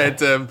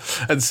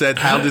 and said,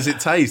 how does it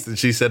taste? And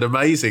she said,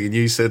 amazing. And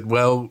you said,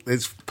 well,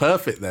 it's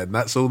perfect then.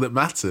 That's all that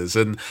matters.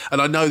 And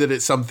I know that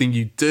it's something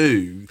you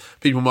do.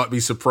 People might be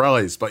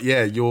surprised, but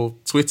yeah, your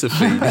Twitter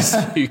feed is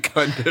you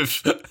kind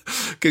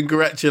of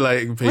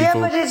congratulating people. Yeah,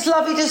 but it's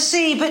lovely to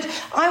see. But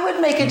I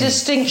would make a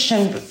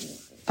distinction,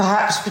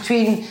 perhaps,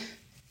 between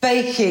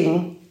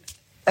baking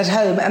at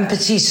home and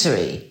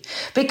patisserie,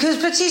 because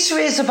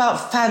patisserie is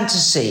about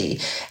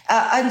fantasy,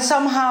 and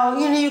somehow,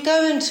 you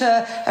go into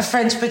a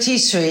French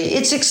patisserie,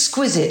 it's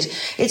exquisite,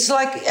 it's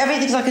like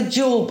everything's like a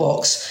jewel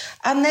box,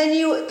 and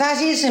then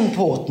that is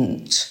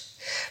important,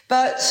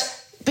 but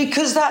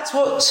because that's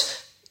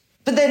what.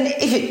 But then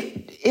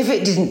if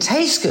it didn't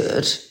taste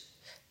good,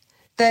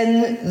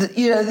 then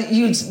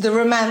the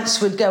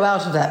romance would go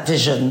out of that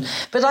vision.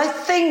 But I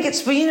think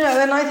it's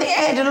and I think,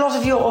 Ed, a lot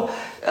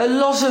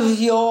of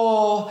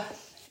your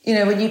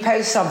when you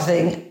post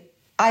something,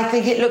 I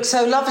think it looks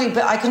so lovely,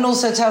 but I can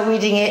also tell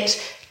reading it,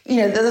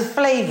 the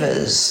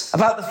flavours,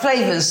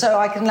 so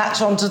I can latch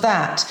onto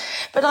that.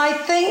 But I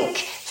think,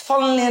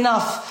 funnily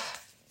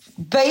enough,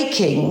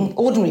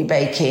 ordinary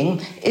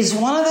baking, is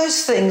one of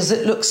those things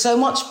that looks so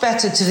much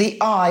better to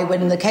the eye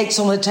when the cake's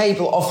on the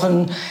table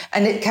often,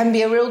 and it can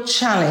be a real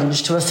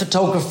challenge to a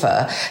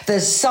photographer.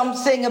 There's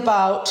something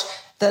about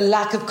the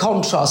lack of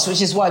contrast,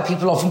 which is why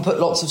people often put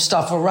lots of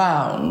stuff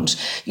around,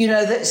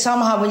 that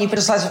somehow when you put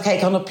a slice of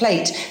cake on a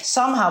plate,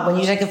 somehow when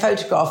you take a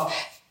photograph,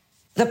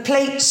 the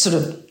plate sort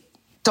of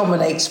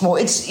dominates more.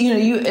 It's,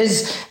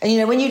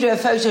 when you do a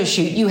photo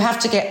shoot, you have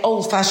to get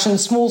old-fashioned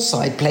small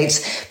side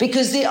plates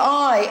because the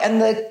eye and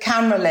the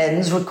camera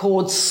lens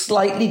record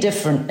slightly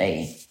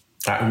differently.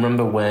 I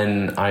remember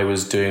when I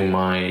was doing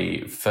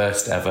my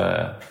first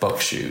ever book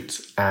shoot,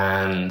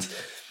 and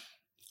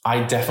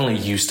I definitely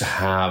used to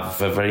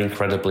have a very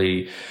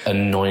incredibly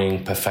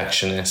annoying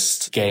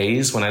perfectionist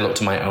gaze when I looked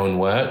at my own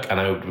work,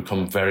 and I would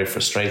become very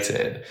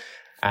frustrated.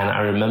 And I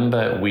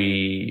remember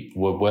we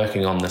were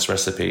working on this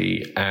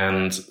recipe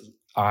and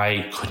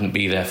I couldn't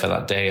be there for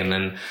that day. And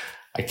then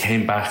I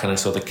came back and I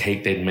saw the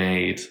cake they'd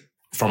made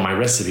from my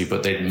recipe,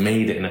 but they'd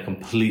made it in a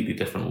completely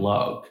different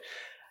look.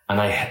 And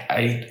I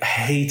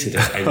hated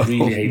it. I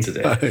really hated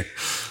it.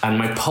 And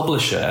my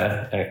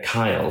publisher,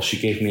 Kyle, she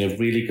gave me a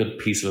really good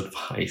piece of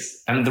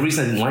advice. And the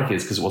reason I didn't like it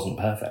is because it wasn't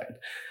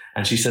perfect.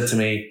 And she said to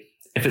me,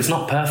 if it's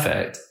not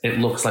perfect, it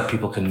looks like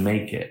people can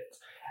make it.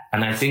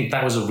 And I think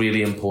that was a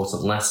really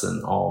important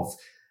lesson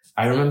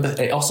I remember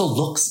it also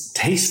looks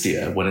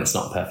tastier when it's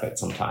not perfect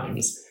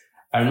sometimes.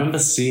 I remember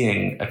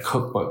seeing a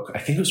cookbook, I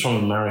think it was from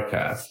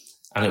America,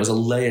 and it was a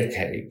layer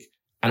cake.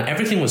 And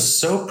everything was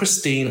so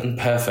pristine and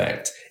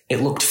perfect.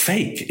 It looked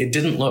fake. It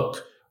didn't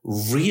look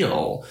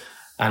real.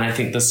 And I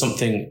think there's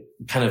something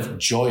kind of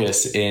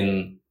joyous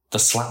in the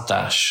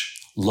slapdash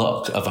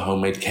look of a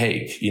homemade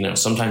cake.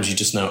 Sometimes you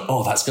just know,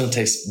 oh, that's going to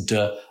taste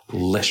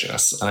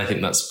delicious. And I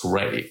think that's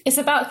great. It's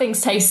about things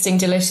tasting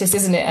delicious,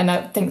 isn't it? And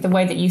I think the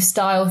way that you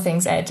style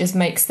things, Ed, just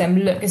makes them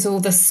look, it's all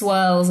the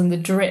swirls and the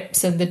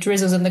drips and the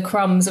drizzles and the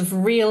crumbs of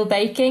real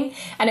baking.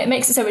 And it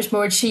makes it so much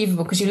more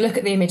achievable because you look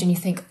at the image and you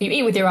think, you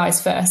eat with your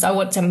eyes first. I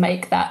want to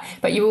make that.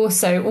 But you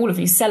also, all of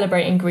you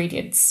celebrate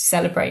ingredients,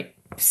 celebrate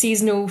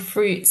seasonal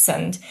fruits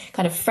and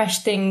kind of fresh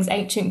things,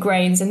 ancient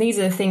grains. And these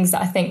are the things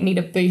that I think need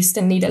a boost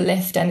and need a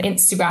lift. And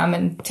Instagram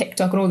and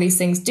TikTok and all these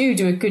things do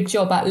a good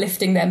job at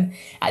lifting them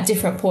at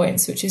different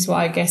points, which is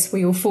why I guess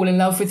we all fall in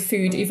love with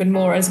food even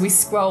more as we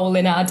scroll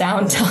in our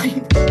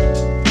downtime.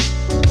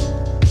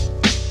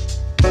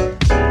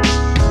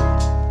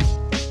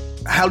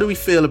 How do we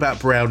feel about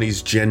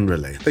brownies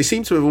generally? They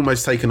seem to have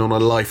almost taken on a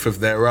life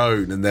of their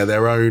own, and they're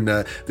their own.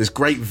 There's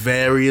great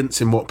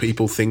variance in what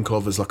people think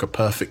of as like a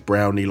perfect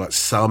brownie. Like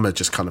some are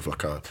just kind of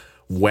like a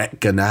wet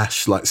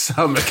ganache. Like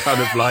some are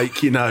kind of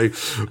like,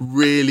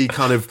 really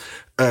kind of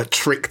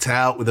tricked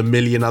out with a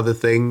million other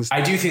things.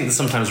 I do think that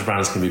sometimes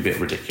brownies can be a bit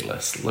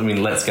ridiculous. I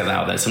mean, let's get that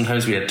out there.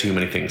 Sometimes we add too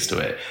many things to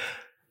it.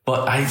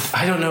 But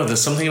I don't know.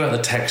 There's something about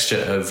the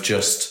texture of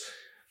just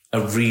a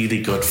really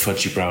good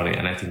fudgy brownie,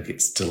 and I think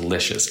it's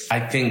delicious.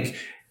 I think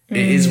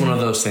It is one of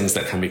those things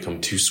that can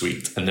become too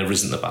sweet and there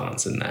isn't the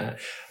balance in there.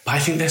 But I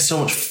think they're so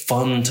much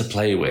fun to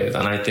play with.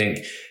 And I think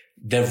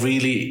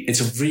it's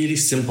a really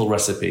simple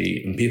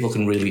recipe and people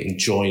can really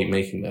enjoy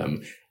making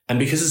them. And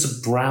because it's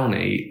a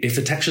brownie, if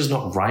the texture's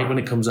not right when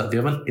it comes out of the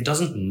oven, it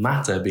doesn't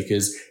matter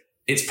because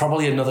it's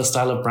probably another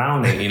style of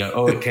brownie,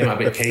 it came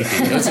out a bit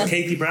cakey. It's a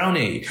cakey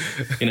brownie,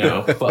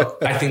 but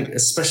I think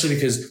especially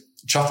because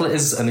chocolate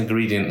is an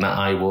ingredient that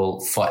I will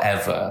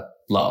forever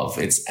love.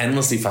 It's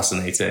endlessly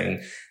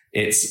fascinating.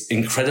 It's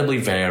incredibly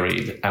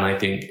varied. And I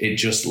think it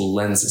just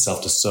lends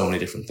itself to so many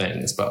different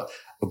things. But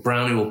a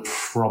brownie will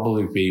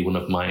probably be one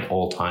of my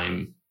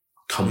all-time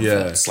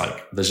comforts. Yeah.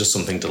 Like there's just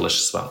something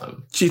delicious about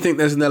them. Do you think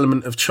there's an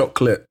element of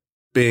chocolate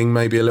being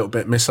maybe a little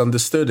bit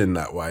misunderstood in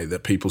that way,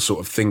 that people sort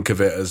of think of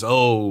it as,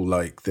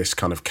 like this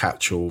kind of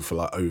catch-all for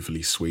like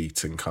overly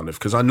sweet and kind of,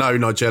 because I know,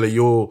 Nigella,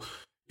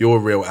 you're a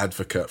real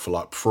advocate for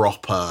like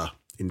proper,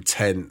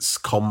 intense,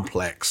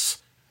 complex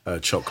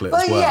chocolate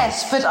as well.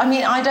 Yes, but I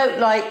mean, I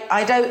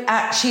don't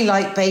actually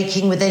like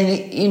baking with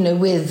any,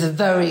 with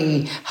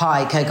very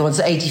high cocoa ones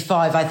at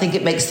 85. I think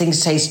it makes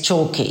things taste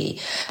chalky.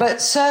 But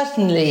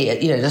certainly,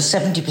 there's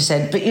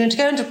 70%. But, to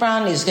go into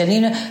brownies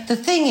again, the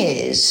thing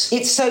is,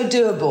 it's so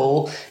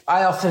doable.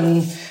 I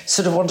often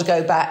sort of want to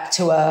go back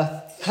to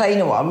a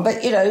plainer one,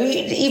 but,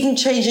 even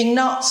changing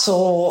nuts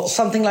or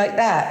something like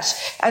that.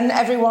 And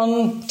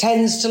everyone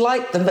tends to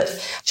like them. But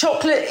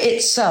chocolate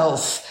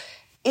itself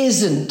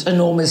isn't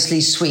enormously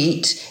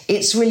sweet.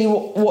 It's really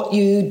what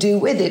you do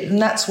with it.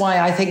 And that's why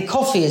I think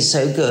coffee is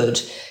so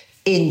good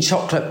in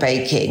chocolate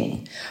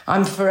baking.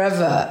 I'm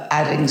forever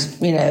adding,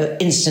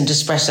 instant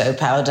espresso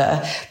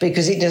powder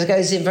because it just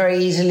goes in very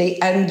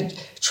easily, and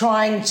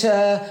trying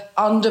to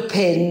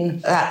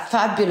underpin that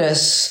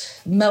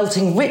fabulous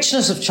melting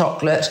richness of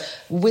chocolate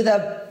with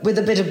a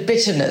bit of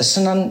bitterness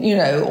and,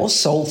 or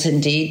salt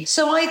indeed.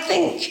 So I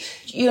think,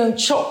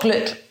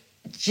 chocolate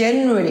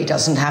generally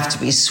doesn't have to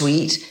be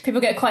sweet.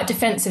 People get quite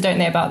defensive, don't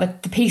they,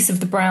 about the piece of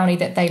the brownie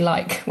that they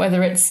like,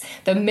 whether it's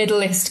the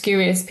middleist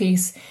curious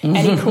piece.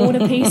 Any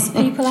corner piece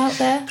people out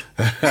there?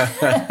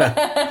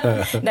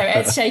 No,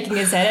 Ed's shaking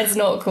his head. Ed's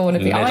not a corner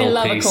piece. I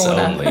love a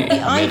corner.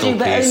 I do,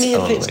 but only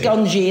if it's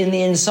gungy in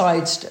the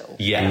inside still.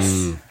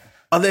 Yes.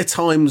 Are there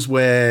times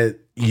where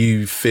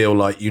you feel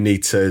like you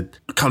need to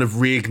kind of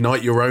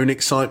reignite your own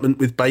excitement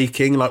with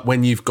baking, like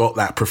when you've got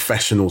that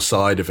professional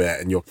side of it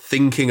and you're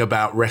thinking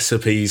about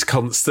recipes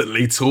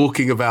constantly,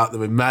 talking about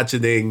them,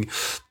 imagining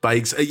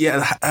bakes?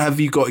 Have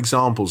you got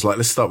examples? Like,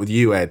 let's start with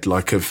you, Ed,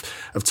 like of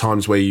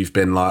times where you've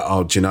been like,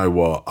 oh, do you know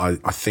what? I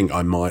think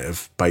I might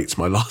have baked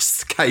my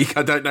last cake.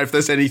 I don't know if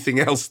there's anything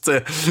else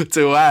to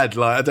add.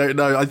 Like, I don't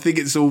know. I think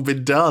it's all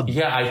been done.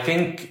 Yeah, I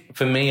think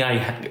for me,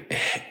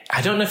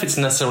 I don't know if it's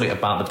necessarily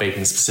about the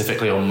baking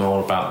specifically or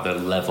more about the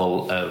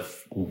level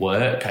of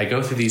work. I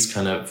go through these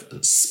kind of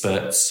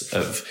spurts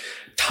of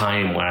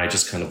time where I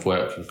just kind of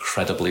work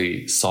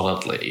incredibly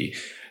solidly.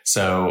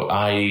 So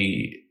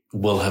I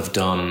will have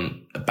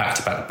done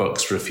back-to-back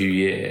books for a few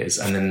years,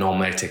 and then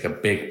normally I take a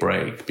big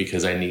break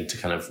because I need to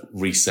kind of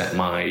reset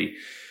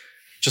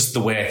just the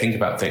way I think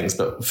about things.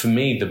 But for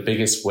me, the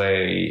biggest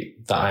way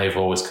that I've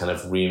always kind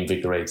of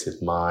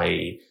reinvigorated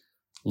my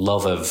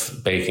love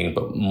of baking,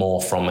 but more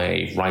from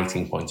a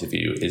writing point of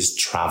view, is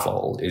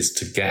travel, is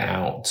to get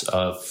out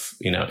of,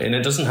 and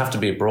it doesn't have to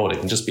be abroad. It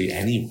can just be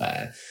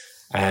anywhere.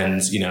 And,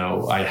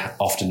 I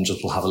often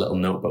just will have a little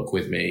notebook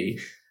with me,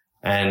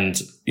 and,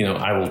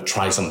 I will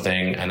try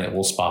something and it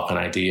will spark an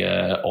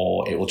idea,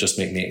 or it will just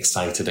make me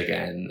excited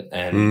again.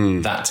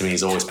 And that to me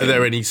is always been... Are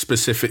there any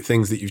specific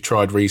things that you've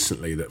tried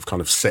recently that have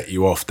kind of set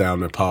you off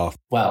down a path?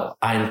 Well,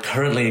 I'm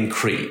currently in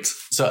Crete.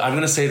 So I'm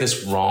going to say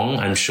this wrong,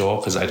 I'm sure,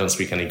 because I don't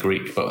speak any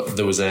Greek, but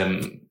there was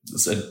a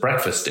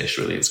breakfast dish,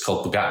 really. It's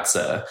called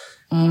bougatsa.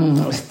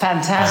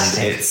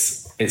 Fantastic. And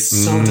it's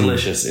so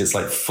delicious. It's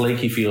like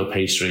flaky filo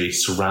pastry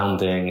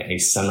surrounding a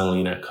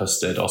semolina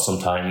custard, or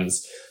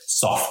sometimes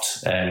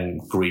soft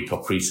Greek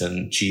or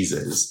Cretan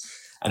cheeses.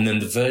 And then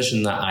the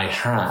version that I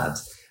had,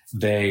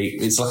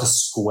 it's like a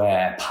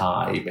square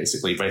pie,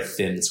 basically, very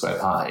thin square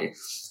pie.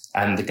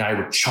 And the guy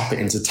would chop it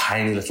into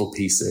tiny little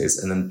pieces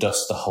and then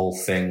dust the whole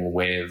thing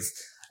with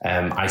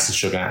icing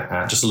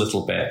sugar, just a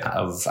little bit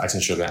of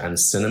icing sugar and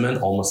cinnamon,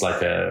 almost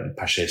like a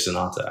paché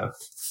sonata.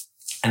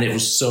 And it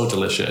was so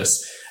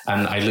delicious.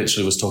 And I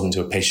literally was talking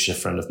to a pastry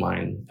chef friend of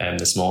mine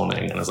this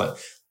morning, and I was like,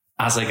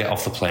 as I get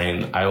off the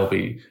plane, I will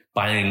be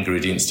buying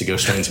ingredients to go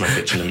straight into my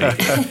kitchen and make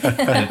it.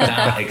 And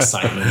that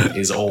excitement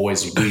is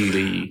always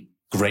really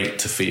great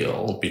to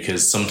feel,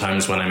 because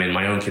sometimes when I'm in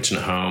my own kitchen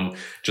at home,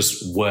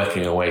 just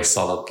working away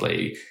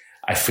solidly,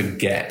 I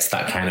forget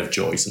that kind of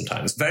joy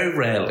sometimes. Very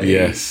rarely.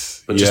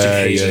 Yes. But just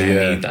occasionally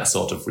I need that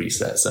sort of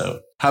reset.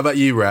 So how about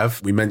you,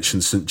 Rav? We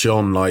mentioned St.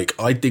 John. Like,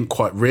 I didn't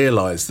quite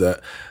realise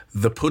that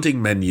the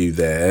pudding menu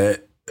there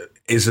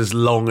is as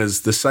long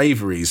as the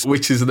savouries,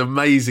 which is an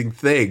amazing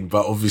thing,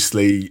 but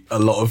obviously a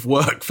lot of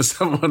work for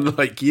someone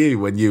like you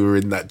when you were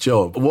in that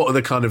job. What are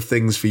the kind of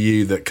things for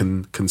you that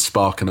can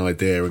spark an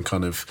idea and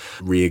kind of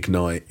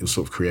reignite your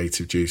sort of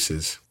creative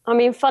juices? I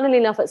mean, funnily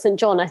enough, at St.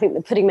 John, I think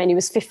the pudding menu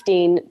was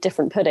 15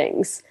 different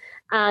puddings.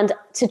 And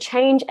to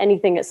change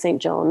anything at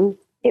St. John,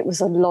 it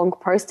was a long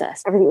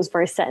process. Everything was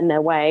very set in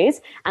their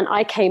ways. And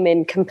I came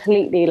in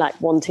completely like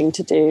wanting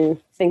to do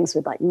things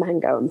with like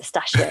mango and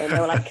pistachio. And they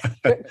were like,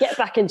 get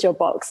back into your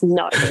box.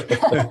 No.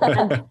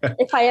 And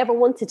if I ever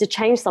wanted to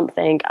change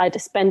something, I'd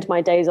spend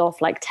my days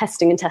off like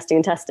testing and testing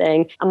and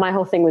testing. And my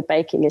whole thing with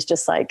baking is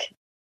just like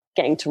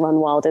getting to run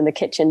wild in the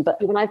kitchen.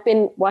 But when I've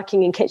been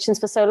working in kitchens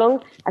for so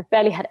long, I've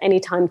barely had any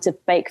time to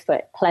bake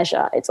for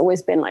pleasure. It's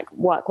always been like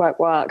work, work,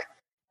 work.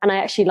 And I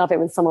actually love it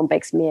when someone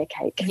bakes me a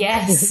cake.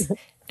 Yes,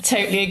 I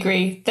totally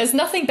agree. There's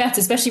nothing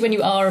better, especially when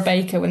you are a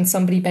baker, when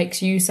somebody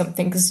bakes you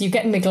something, because you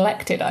get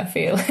neglected, I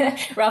feel.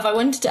 Rav, I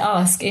wanted to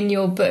ask, in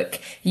your book,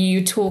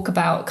 you talk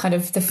about kind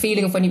of the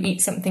feeling of when you eat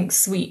something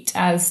sweet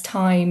as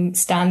time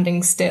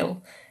standing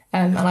still.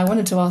 And I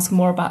wanted to ask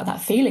more about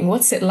that feeling.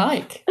 What's it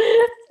like?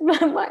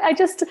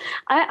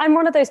 I'm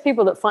one of those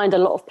people that find a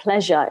lot of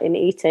pleasure in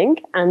eating,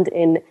 and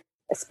in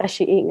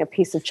especially eating a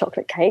piece of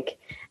chocolate cake.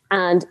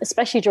 And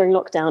especially during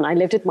lockdown, I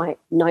lived with my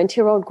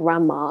 90-year-old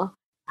grandma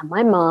and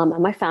my mum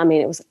and my family,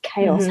 and it was a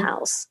chaos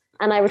house.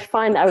 And I would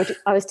find I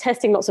was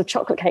testing lots of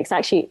chocolate cakes. I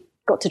actually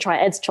got to try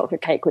Ed's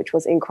chocolate cake, which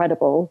was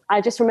incredible. I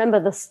just remember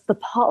the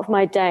part of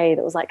my day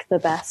that was like the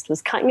best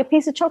was cutting a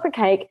piece of chocolate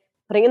cake,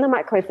 putting it in the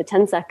microwave for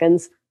 10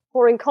 seconds,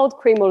 pouring cold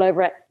cream all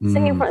over it,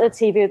 sitting in front of the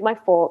TV with my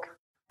fork,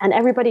 and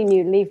everybody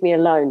knew, leave me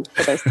alone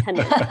for those 10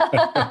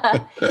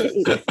 minutes.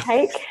 Eat this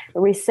cake,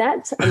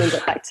 reset, and then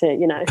get back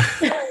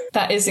to,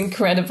 That is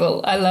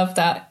incredible. I love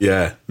that.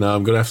 Yeah, no,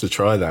 I'm going to have to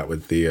try that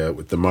with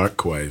the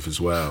microwave as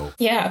well.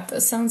 Yeah,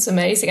 that sounds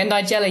amazing. And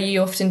Nigella,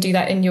 you often do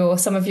that in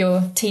some of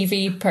your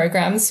TV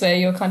programs where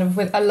you're kind of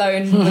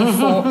alone with a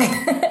fork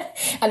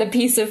and a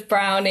piece of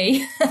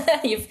brownie.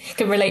 You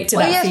can relate to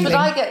that feeling. Yes, but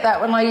I get that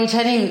when I eat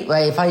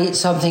anyway, if I eat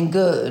something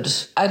good.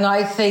 And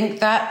I think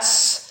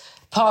that's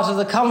part of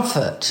the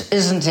comfort,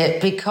 isn't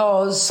it?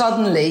 Because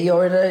suddenly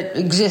you're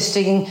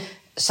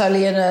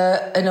solely in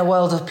a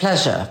world of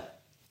pleasure.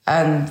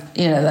 And,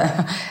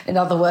 in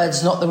other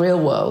words, not the real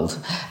world.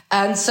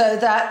 And so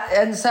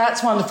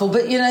that's wonderful.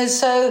 But,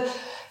 so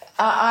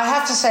I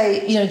have to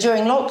say,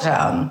 during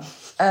lockdown,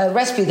 a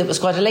recipe that was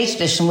quite a late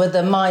addition were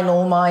the Mine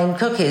All Mine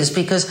cookies,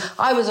 because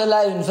I was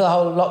alone for the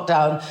whole of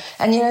lockdown.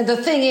 And, the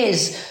thing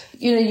is,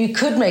 you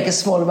could make a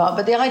small amount,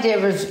 but the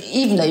idea of,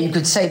 even though you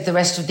could save the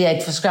rest of the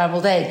egg for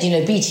scrambled egg,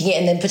 beating it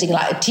and then putting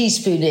like a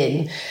teaspoon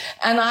in.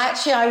 And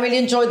I really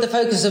enjoyed the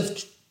focus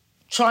of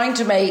trying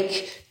to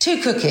make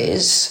 2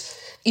 cookies,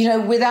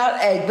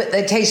 without egg, but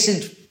they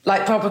tasted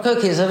like proper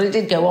cookies. And it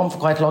did go on for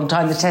quite a long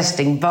time, the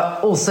testing,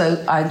 but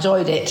also I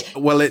enjoyed it.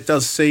 Well, it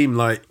does seem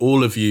like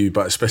all of you,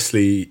 but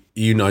especially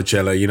you,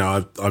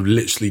 Nigella, I've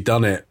literally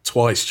done it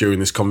twice during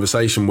this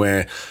conversation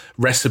where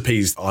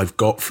recipes I've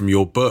got from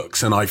your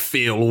books and I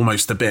feel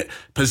almost a bit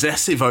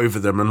possessive over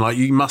them, and like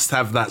you must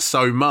have that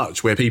so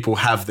much where people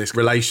have this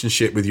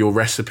relationship with your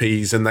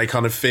recipes and they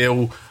kind of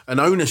feel an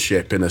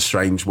ownership in a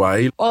strange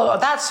way. Well,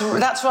 that's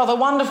rather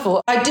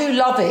wonderful. I do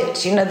love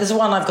it. There's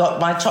one I've got,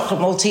 my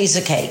chocolate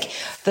Malteser cake,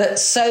 that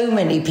so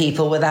many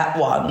people with that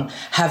one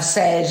have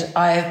said,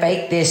 I have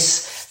baked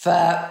this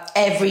for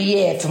every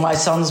year for my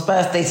son's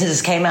birthday since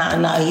this came out,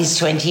 and now he's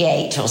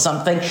 28 or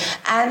something.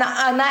 And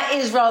that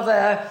is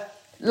rather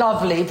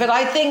lovely. But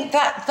I think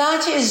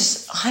that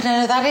is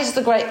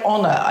the great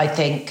honour, I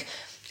think,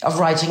 of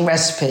writing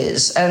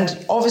recipes.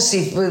 And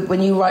obviously,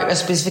 when you write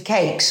recipes for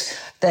cakes,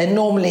 they're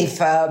normally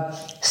for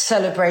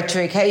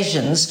celebratory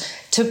occasions.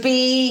 To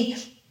be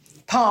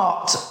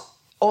part,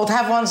 or to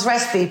have one's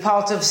recipe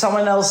part of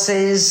someone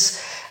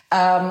else's,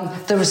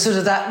 there was sort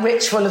of that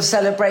ritual of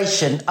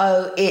celebration.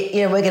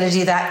 We're going to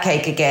do that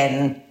cake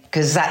again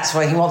because that's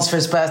what he wants for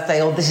his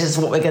birthday, or this is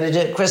what we're going to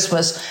do at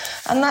Christmas.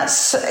 And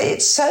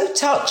it's so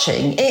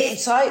touching.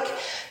 It's like,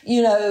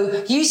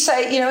 you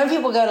say, when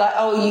people go like,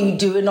 oh, you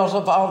do a lot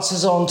of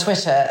answers on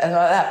Twitter and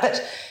like that,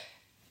 but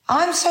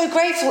I'm so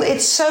grateful.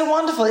 It's so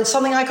wonderful. It's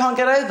something I can't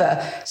get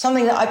over.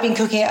 Something that I've been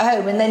cooking at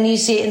home, and then you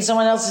see it in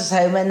someone else's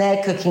home and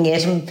they're cooking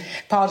it, and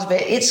part of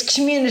it, it's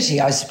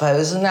community, I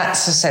suppose, and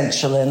that's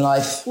essential in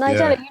life.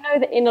 Nigella, you know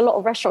that in a lot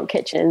of restaurant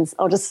kitchens,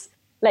 I'll just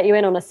let you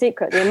in on a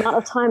secret, the amount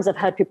of times I've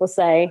heard people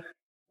say,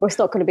 well, it's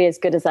not going to be as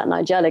good as that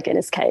Nigella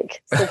Guinness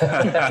cake. So,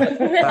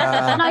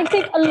 and I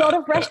think a lot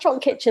of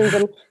restaurant kitchens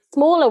and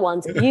smaller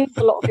ones use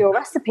a lot of your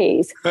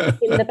recipes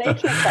in the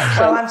baking section.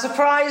 Well, I'm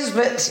surprised,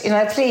 but,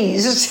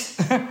 please.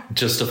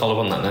 Just to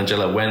follow up on that,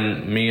 Nigella,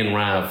 when me and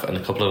Rav and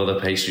a couple of other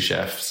pastry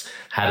chefs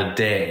had a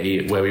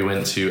day where we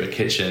went to a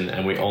kitchen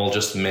and we all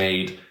just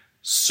made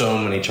so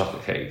many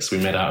chocolate cakes. We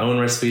made our own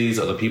recipes,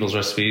 other people's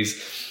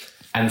recipes,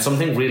 and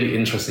something really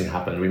interesting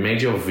happened. We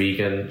made your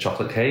vegan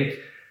chocolate cake,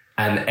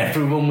 and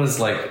everyone was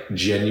like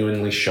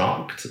genuinely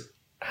shocked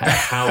at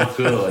how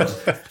good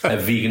a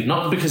vegan,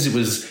 not because it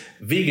was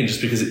vegan,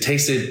 just because it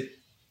tasted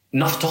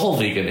not at all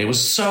vegan. It was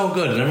so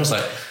good. And everyone's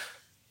like,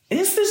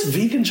 is this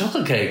vegan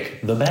chocolate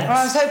cake the best? Well,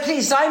 I'm so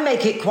pleased. I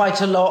make it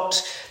quite a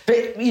lot,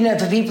 but,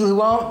 for people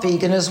who aren't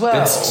vegan as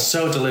well. It's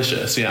so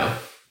delicious, yeah.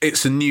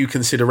 It's a new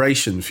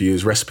consideration for you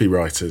as recipe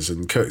writers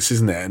and cooks,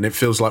 isn't it? And it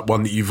feels like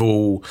one that you've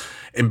all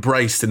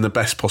embraced in the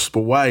best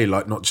possible way,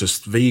 like not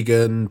just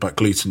vegan, but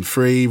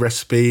gluten-free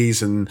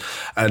recipes. And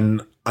I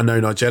know,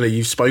 Nigella,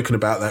 you've spoken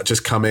about that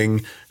just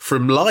coming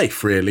from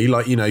life, really.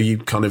 Like, you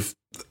kind of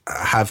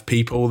have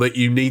people that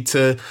you need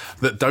to,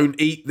 that don't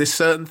eat this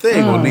certain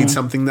thing or need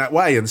something that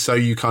way. And so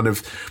you kind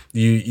of,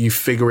 you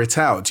figure it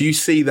out. Do you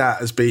see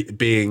that as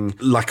being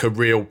like a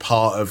real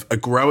part of, a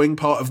growing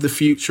part of the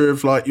future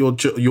of like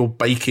your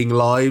baking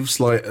lives,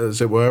 like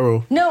as it were?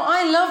 Or? No,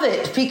 I love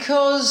it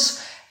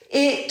because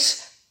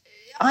it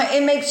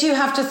makes you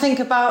have to think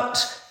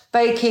about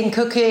baking,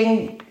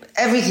 cooking,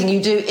 everything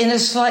you do in a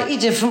slightly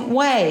different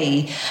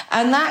way.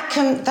 And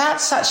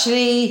that's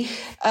actually,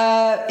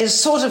 it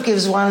sort of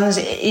gives one's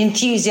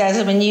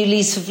enthusiasm a new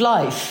lease of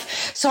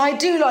life. So I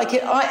do like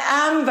it.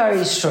 I am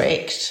very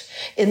strict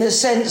in the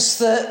sense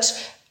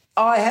that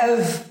I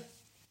have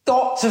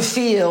got to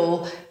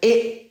feel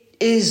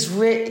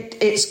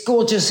it's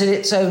gorgeous in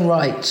its own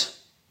right.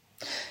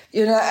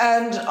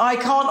 And I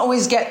can't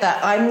always get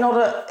that.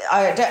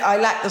 I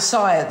lack the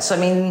science. I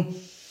mean,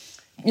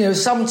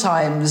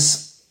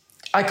 sometimes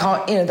I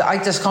can't,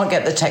 I just can't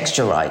get the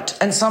texture right.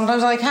 And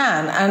sometimes I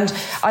can. And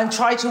I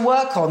try to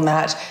work on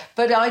that.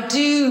 But I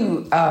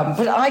do,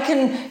 but I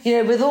can,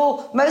 with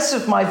most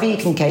of my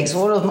vegan cakes,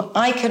 all of them,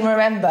 I can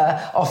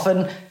remember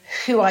often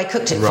who I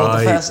cooked it for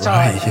the first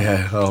time. Right,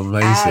 yeah. Oh,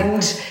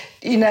 amazing.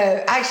 And,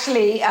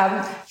 actually,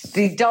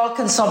 the dark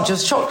and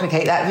sumptuous chocolate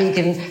cake, that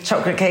vegan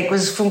chocolate cake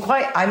was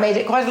I made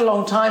it quite a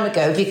long time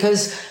ago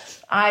because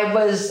I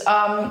was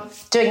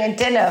doing a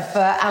dinner for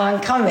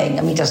Alan Cumming.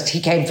 I mean,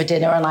 he came for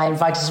dinner and I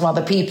invited some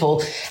other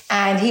people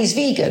and he's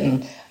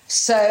vegan.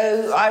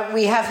 So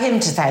we have him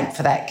to thank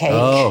for that cake.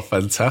 Oh,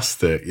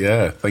 fantastic.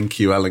 Yeah. Thank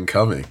you, Alan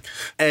Cumming.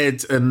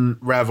 Ed and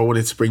Rav, I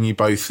wanted to bring you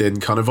both in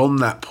kind of on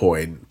that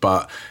point,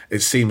 but it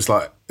seems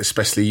like,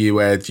 especially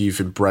you, Ed, you've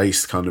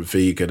embraced kind of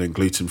vegan and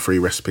gluten-free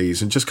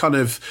recipes and just kind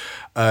of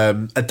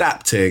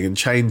adapting and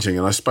changing.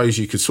 And I suppose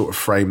you could sort of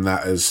frame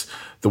that as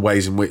the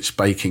ways in which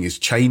baking is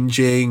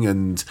changing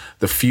and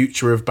the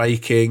future of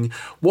baking.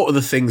 What are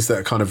the things that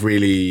are kind of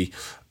really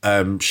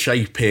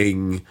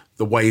shaping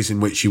the ways in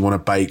which you want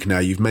to bake now?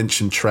 You've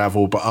mentioned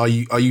travel, but are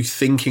you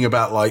thinking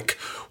about like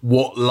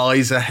what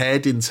lies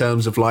ahead in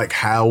terms of like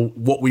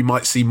what we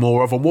might see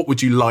more of, and what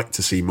would you like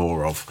to see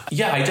more of?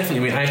 Yeah,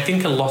 I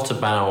think a lot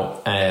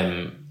about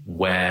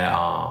where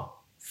our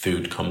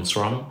food comes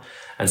from.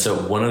 And so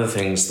one of the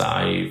things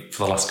that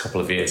for the last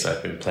couple of years,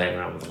 I've been playing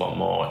around with a lot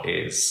more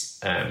is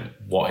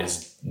what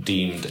is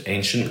deemed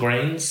ancient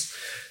grains.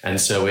 And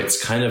so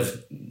it's kind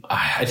of,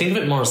 I think of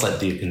it more as like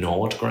the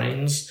ignored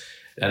grains.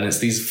 And it's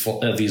these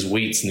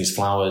wheats and these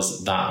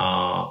flours that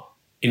are,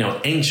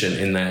 ancient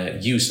in their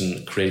use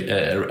and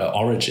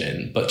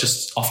origin, but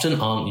just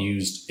often aren't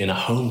used in a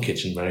home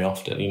kitchen very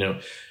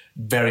often.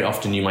 Very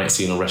often you might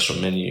see in a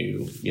restaurant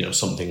menu,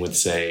 something with,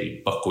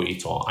 say,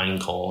 buckwheat or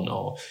einkorn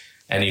or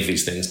any of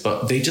these things,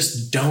 but they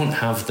just don't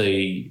have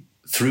the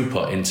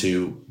throughput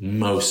into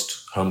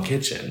most home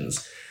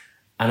kitchens.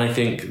 And I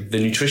think the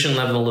nutrition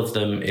level of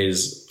them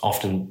is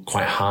often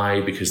quite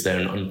high because they're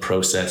an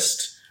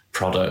unprocessed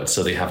product.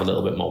 So they have a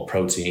little bit more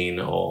protein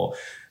or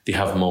they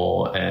have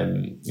more,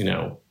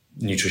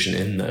 nutrition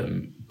in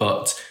them,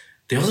 but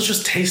they also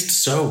just taste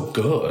so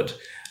good.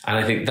 And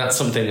I think that's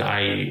something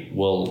I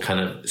will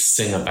kind of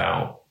sing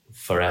about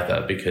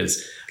forever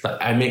because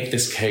I make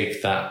this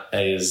cake that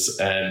is,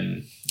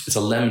 it's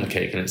a lemon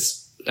cake and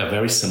it's a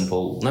very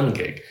simple lemon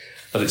cake,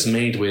 but it's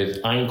made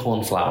with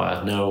einkorn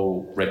flour,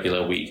 no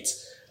regular wheat,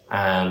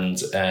 and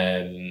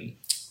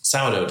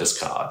sourdough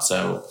discard.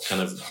 So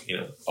kind of,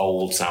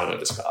 old sourdough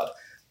discard.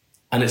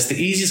 And it's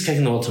the easiest cake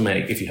in the world to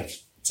make if you have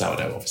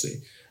sourdough,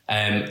 obviously.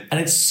 And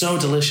it's so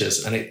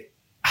delicious and it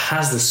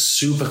has this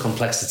super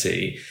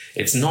complexity.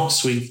 It's not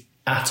sweet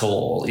at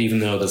all, even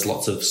though there's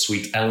lots of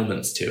sweet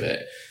elements to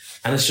it.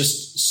 And it's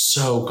just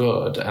so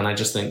good. And I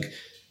just think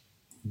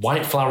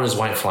white flour is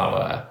white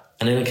flour.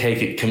 And in a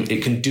cake,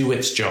 it can do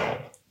its job.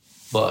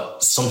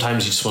 But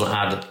sometimes you just want to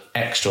add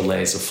extra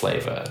layers of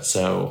flavor.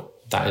 So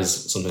that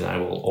is something I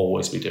will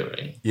always be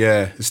doing.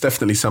 Yeah, it's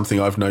definitely something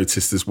I've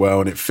noticed as well.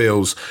 And it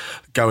feels,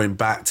 going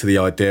back to the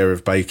idea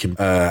of baking,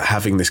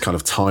 having this kind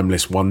of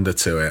timeless wonder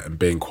to it and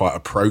being quite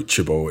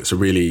approachable. It's a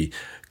really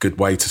good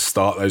way to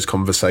start those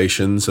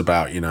conversations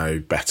about,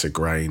 better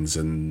grains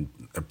and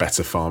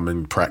better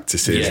farming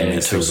practices and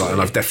these things like that.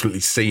 And I've definitely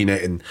seen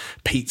it in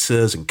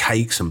pizzas and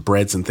cakes and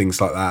breads and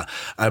things like that.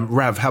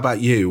 Rav, how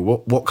about you?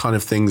 What kind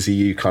of things are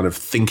you kind of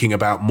thinking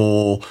about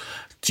more?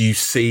 Do you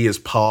see as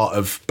part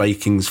of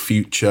baking's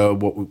future?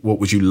 What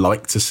would you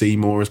like to see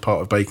more as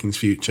part of baking's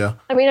future?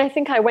 I mean, I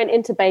think I went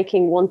into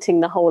baking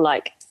wanting the whole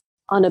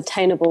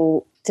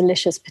unobtainable,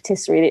 delicious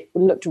patisserie that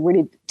looked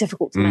really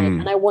difficult to make.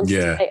 And I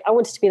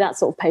wanted to be that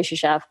sort of pastry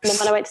chef. And then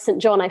when I went to St.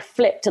 John, I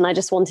flipped and I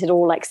just wanted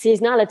all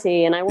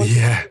seasonality and I wanted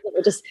things that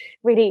were just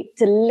really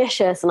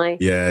delicious. And my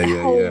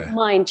whole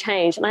mind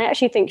changed. And I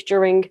actually think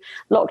during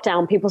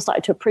lockdown, people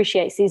started to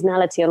appreciate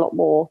seasonality a lot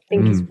more. I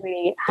think it's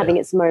really having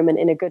its moment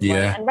in a good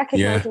way. And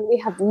recognizing we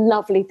have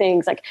lovely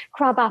things like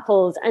crab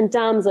apples and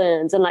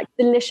damsons and like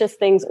delicious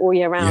things all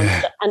year round.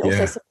 And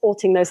also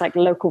supporting those like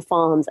local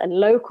farms and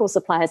local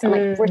suppliers and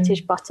like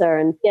British butter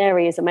and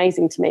dairy is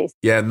amazing to me.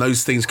 Yeah, and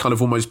those things kind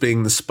of almost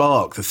being the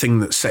spark, the thing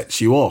that sets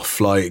you off.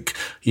 Like,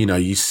 you know,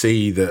 you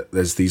see that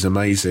there's these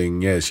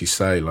amazing, as you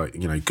say, like,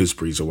 you know,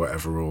 gooseberries or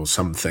whatever or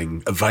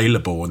something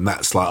available, and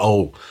that's like,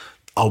 oh,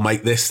 I'll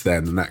make this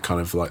then, and that kind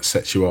of like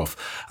sets you off.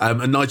 And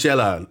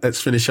Nigella,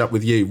 let's finish up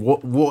with you.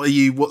 Are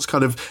you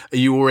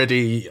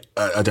already,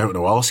 I don't want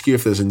to ask you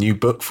if there's a new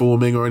book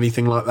forming or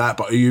anything like that,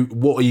 but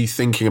what are you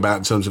thinking about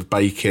in terms of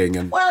baking?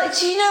 And well,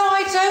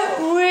 I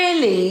don't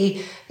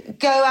really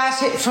go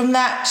at it from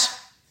that,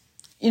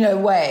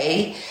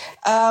 way.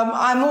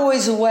 I'm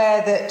always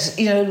aware that,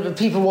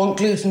 people want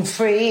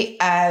gluten-free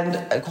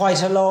and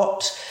quite a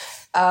lot.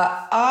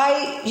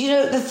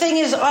 The thing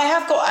is, I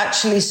have got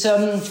actually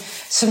some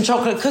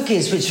chocolate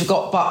cookies which have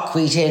got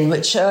buckwheat in,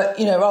 which are,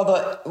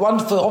 rather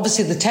wonderful.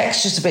 Obviously, the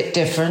texture's a bit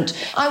different.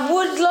 I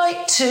would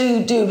like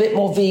to do a bit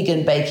more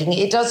vegan baking.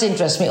 It does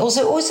interest me.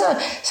 Also, it also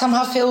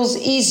somehow feels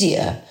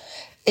easier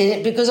in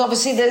it because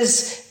obviously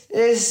it's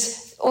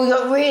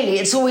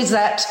always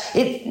that,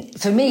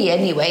 for me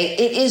anyway,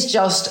 it is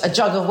just a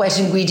jug of wet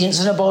ingredients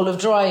and a bowl of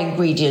dry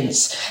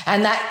ingredients.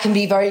 And that can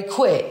be very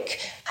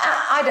quick.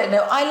 I don't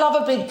know. I love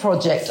a big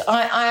project.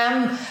 I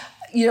am,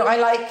 I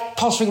like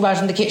pottering about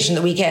in the kitchen at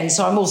the weekend.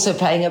 So I'm also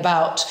playing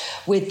about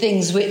with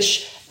things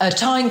which are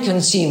time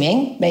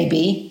consuming,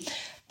 maybe,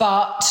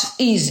 but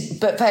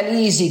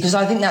fairly easy. Because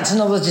I think that's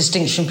another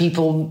distinction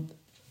people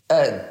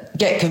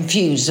get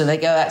confused and they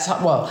go,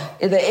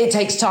 it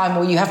takes time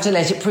or you have to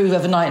let it prove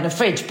overnight in a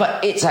fridge,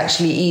 but it's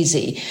actually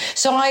easy.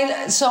 So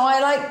I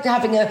like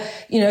having a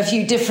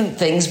few different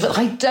things, but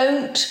I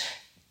don't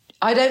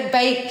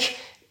bake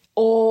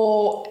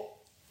or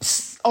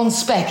on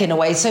spec in a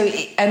way. So,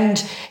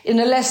 and in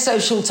a less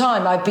social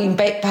time,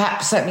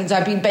 perhaps that means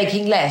I've been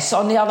baking less.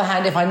 On the other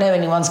hand, if I know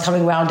anyone's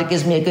coming round, it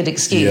gives me a good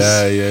excuse.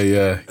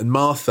 Yeah. And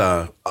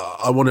Martha,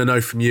 I want to know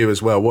from you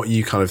as well, what are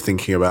you kind of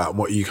thinking about?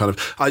 What you kind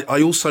of,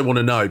 I also want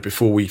to know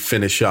before we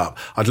finish up,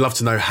 I'd love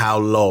to know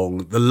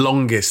the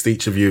longest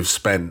each of you have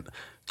spent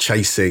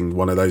chasing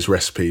one of those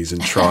recipes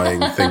and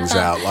trying things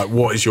out. Like,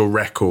 what is your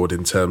record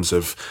in terms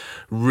of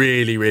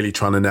really, really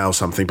trying to nail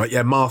something? But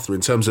yeah, Martha, in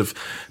terms of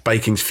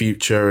baking's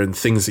future and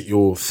things that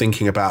you're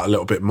thinking about a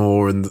little bit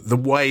more and the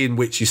way in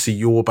which you see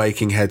your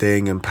baking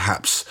heading and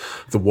perhaps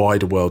the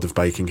wider world of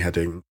baking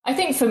heading. I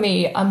think for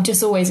me, I'm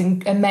just always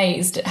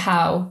amazed at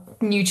how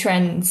new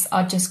trends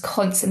are just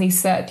constantly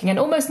circling, and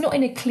almost not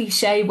in a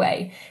cliche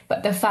way,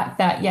 but the fact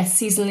that, yes,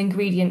 seasonal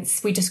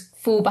ingredients, we just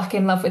fall back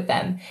in love with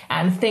them,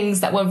 and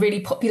things that were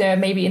really popular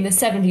maybe in the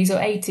 70s or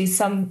 80s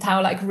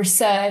somehow like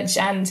resurge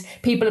and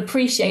people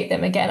appreciate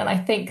them again. And I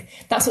think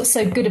that's what's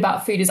so good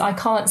about food is I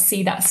can't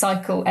see that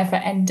cycle ever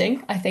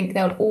ending. I think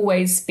they'll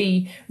always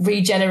be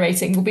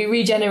regenerating. We'll be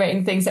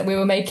regenerating things that we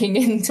were making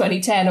in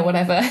 2010 or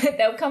whatever.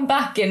 They'll come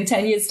back in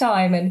 10 years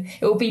time and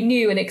it will be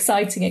new and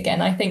exciting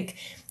again. I think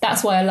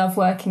that's why I love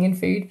working in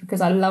food, because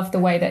I love the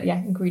way that,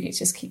 ingredients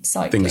just keep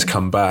cycling. Things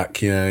come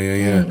back,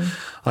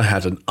 I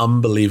had an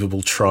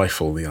unbelievable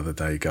trifle the other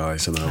day,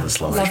 guys, and I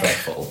was like...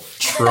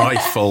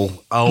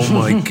 Trifle. Oh,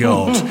 my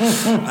God.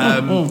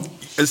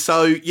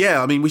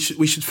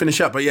 We should finish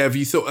up. But have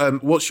you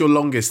thought, what's your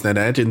longest then,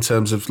 Ed, in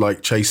terms of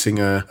like chasing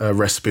a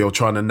recipe or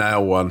trying to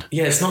nail one?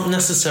 Yeah, it's not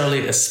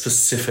necessarily a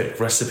specific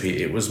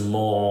recipe. It was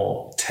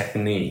more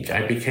technique.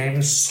 I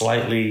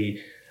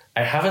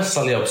have a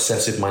slightly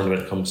obsessive mind when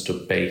it comes to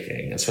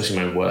baking, especially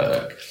my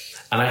work.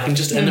 And I can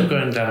just end up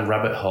going down a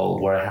rabbit hole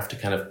where I have to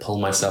kind of pull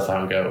myself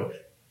out and go,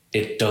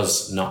 it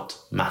does not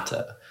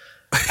matter.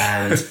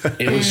 And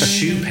it was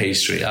choux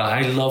pastry.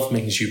 I love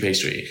making choux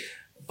pastry.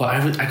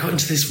 But I got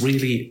into this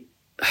really,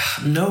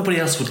 nobody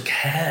else would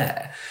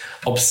care,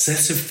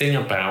 obsessive thing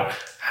about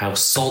how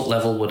salt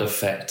level would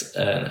affect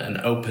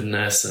an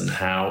openness and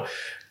how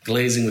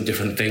glazing with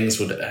different things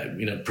would,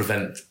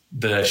 prevent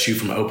the choux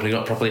from opening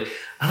up properly.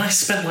 And I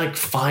spent like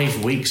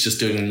 5 weeks just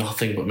doing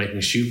nothing but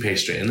making choux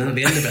pastry. And then at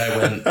the end of it, I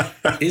went,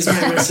 is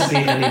my recipe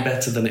any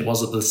better than it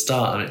was at the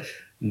start?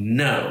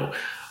 No.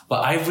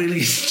 But I really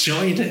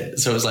enjoyed it.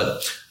 So I was like,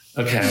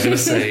 okay, I'm going to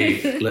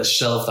say, let's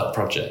shelve that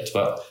project.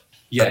 But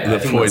yeah,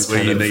 at the point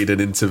where you need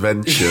an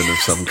intervention of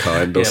some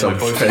kind or something.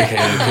 My boyfriend came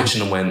in the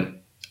kitchen and went,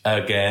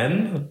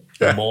 again?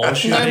 More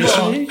choux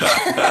pastry?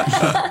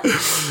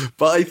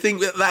 But I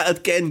think that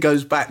again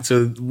goes back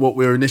to what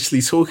we were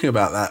initially talking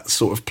about, that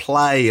sort of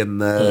play and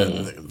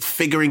the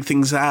figuring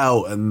things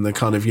out and the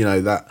kind of,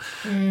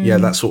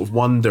 that sort of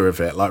wonder of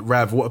it. Like,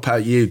 Rav, what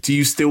about you? Do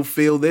you still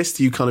feel this?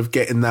 Do you kind of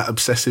get in that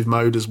obsessive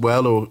mode as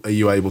well, or are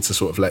you able to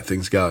sort of let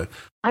things go?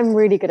 I'm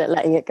really good at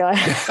letting it go.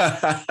 If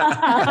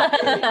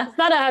I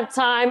don't have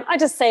time, I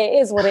just say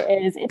it is what it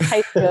is. It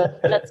tastes good.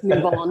 Let's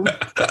move on.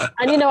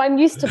 And, you know, I'm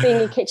used to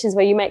being in kitchens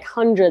where you make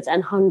hundreds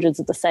and hundreds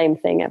of the same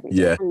thing every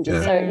day.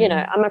 Yeah. So, you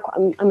know,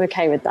 I'm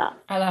okay with that.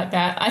 I like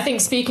that. I think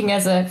speaking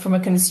from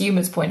a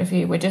consumer's point of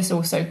view, we're just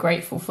also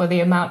grateful for the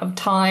amount of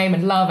time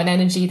and love and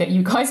energy that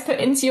you guys put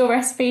into your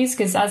recipes.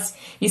 Because as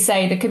you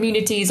say, the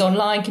communities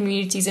online,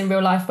 communities in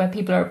real life where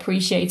people are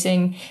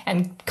appreciating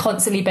and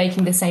constantly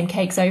baking the same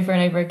cakes over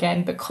and over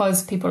again,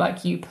 because people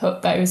like you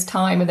put those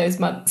time and those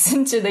months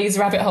into these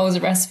rabbit holes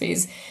of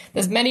recipes.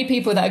 There's many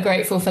people that are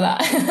grateful for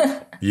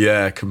that.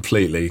 Yeah,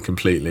 completely.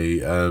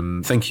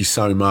 Thank you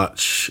so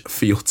much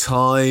for your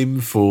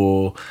time,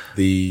 for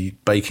the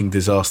Baking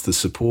Disaster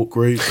Support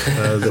Group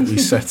that we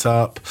set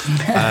up.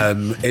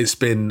 It's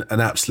been an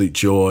absolute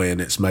joy, and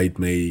it's made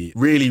me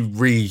really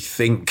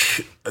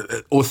rethink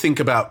or think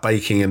about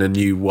baking in a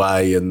new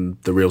way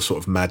and the real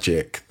sort of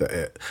magic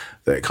that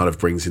it kind of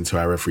brings into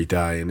our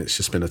everyday. And it's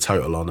just been a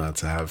total honour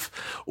to have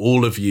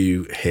all of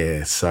you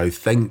here. So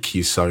thank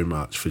you so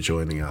much for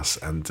joining us,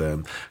 and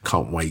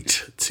can't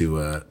wait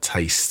to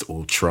taste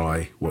or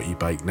try what you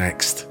bake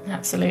next.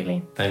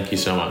 Absolutely. Thank you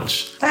so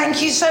much.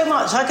 Thank you so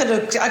much.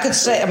 I could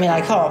stay, I mean,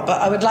 I can't,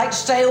 but I would like to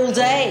stay all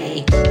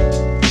day.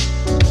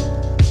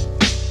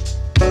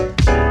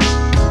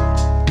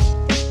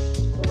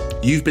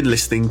 You've been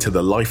listening to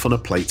the Life on a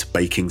Plate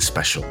Baking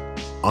Special.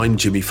 I'm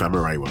Jimmy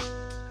Famurewa.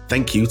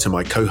 Thank you to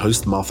my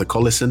co-host Martha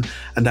Collison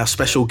and our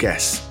special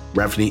guests,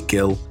 Ravneet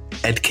Gill,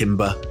 Ed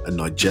Kimber and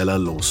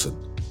Nigella Lawson.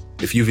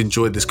 If you've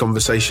enjoyed this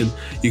conversation,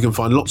 you can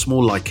find lots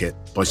more like it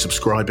by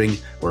subscribing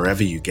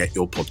wherever you get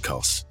your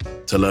podcasts.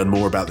 To learn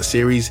more about the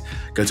series,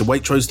 go to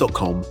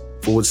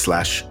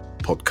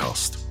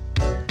waitrose.com/podcast.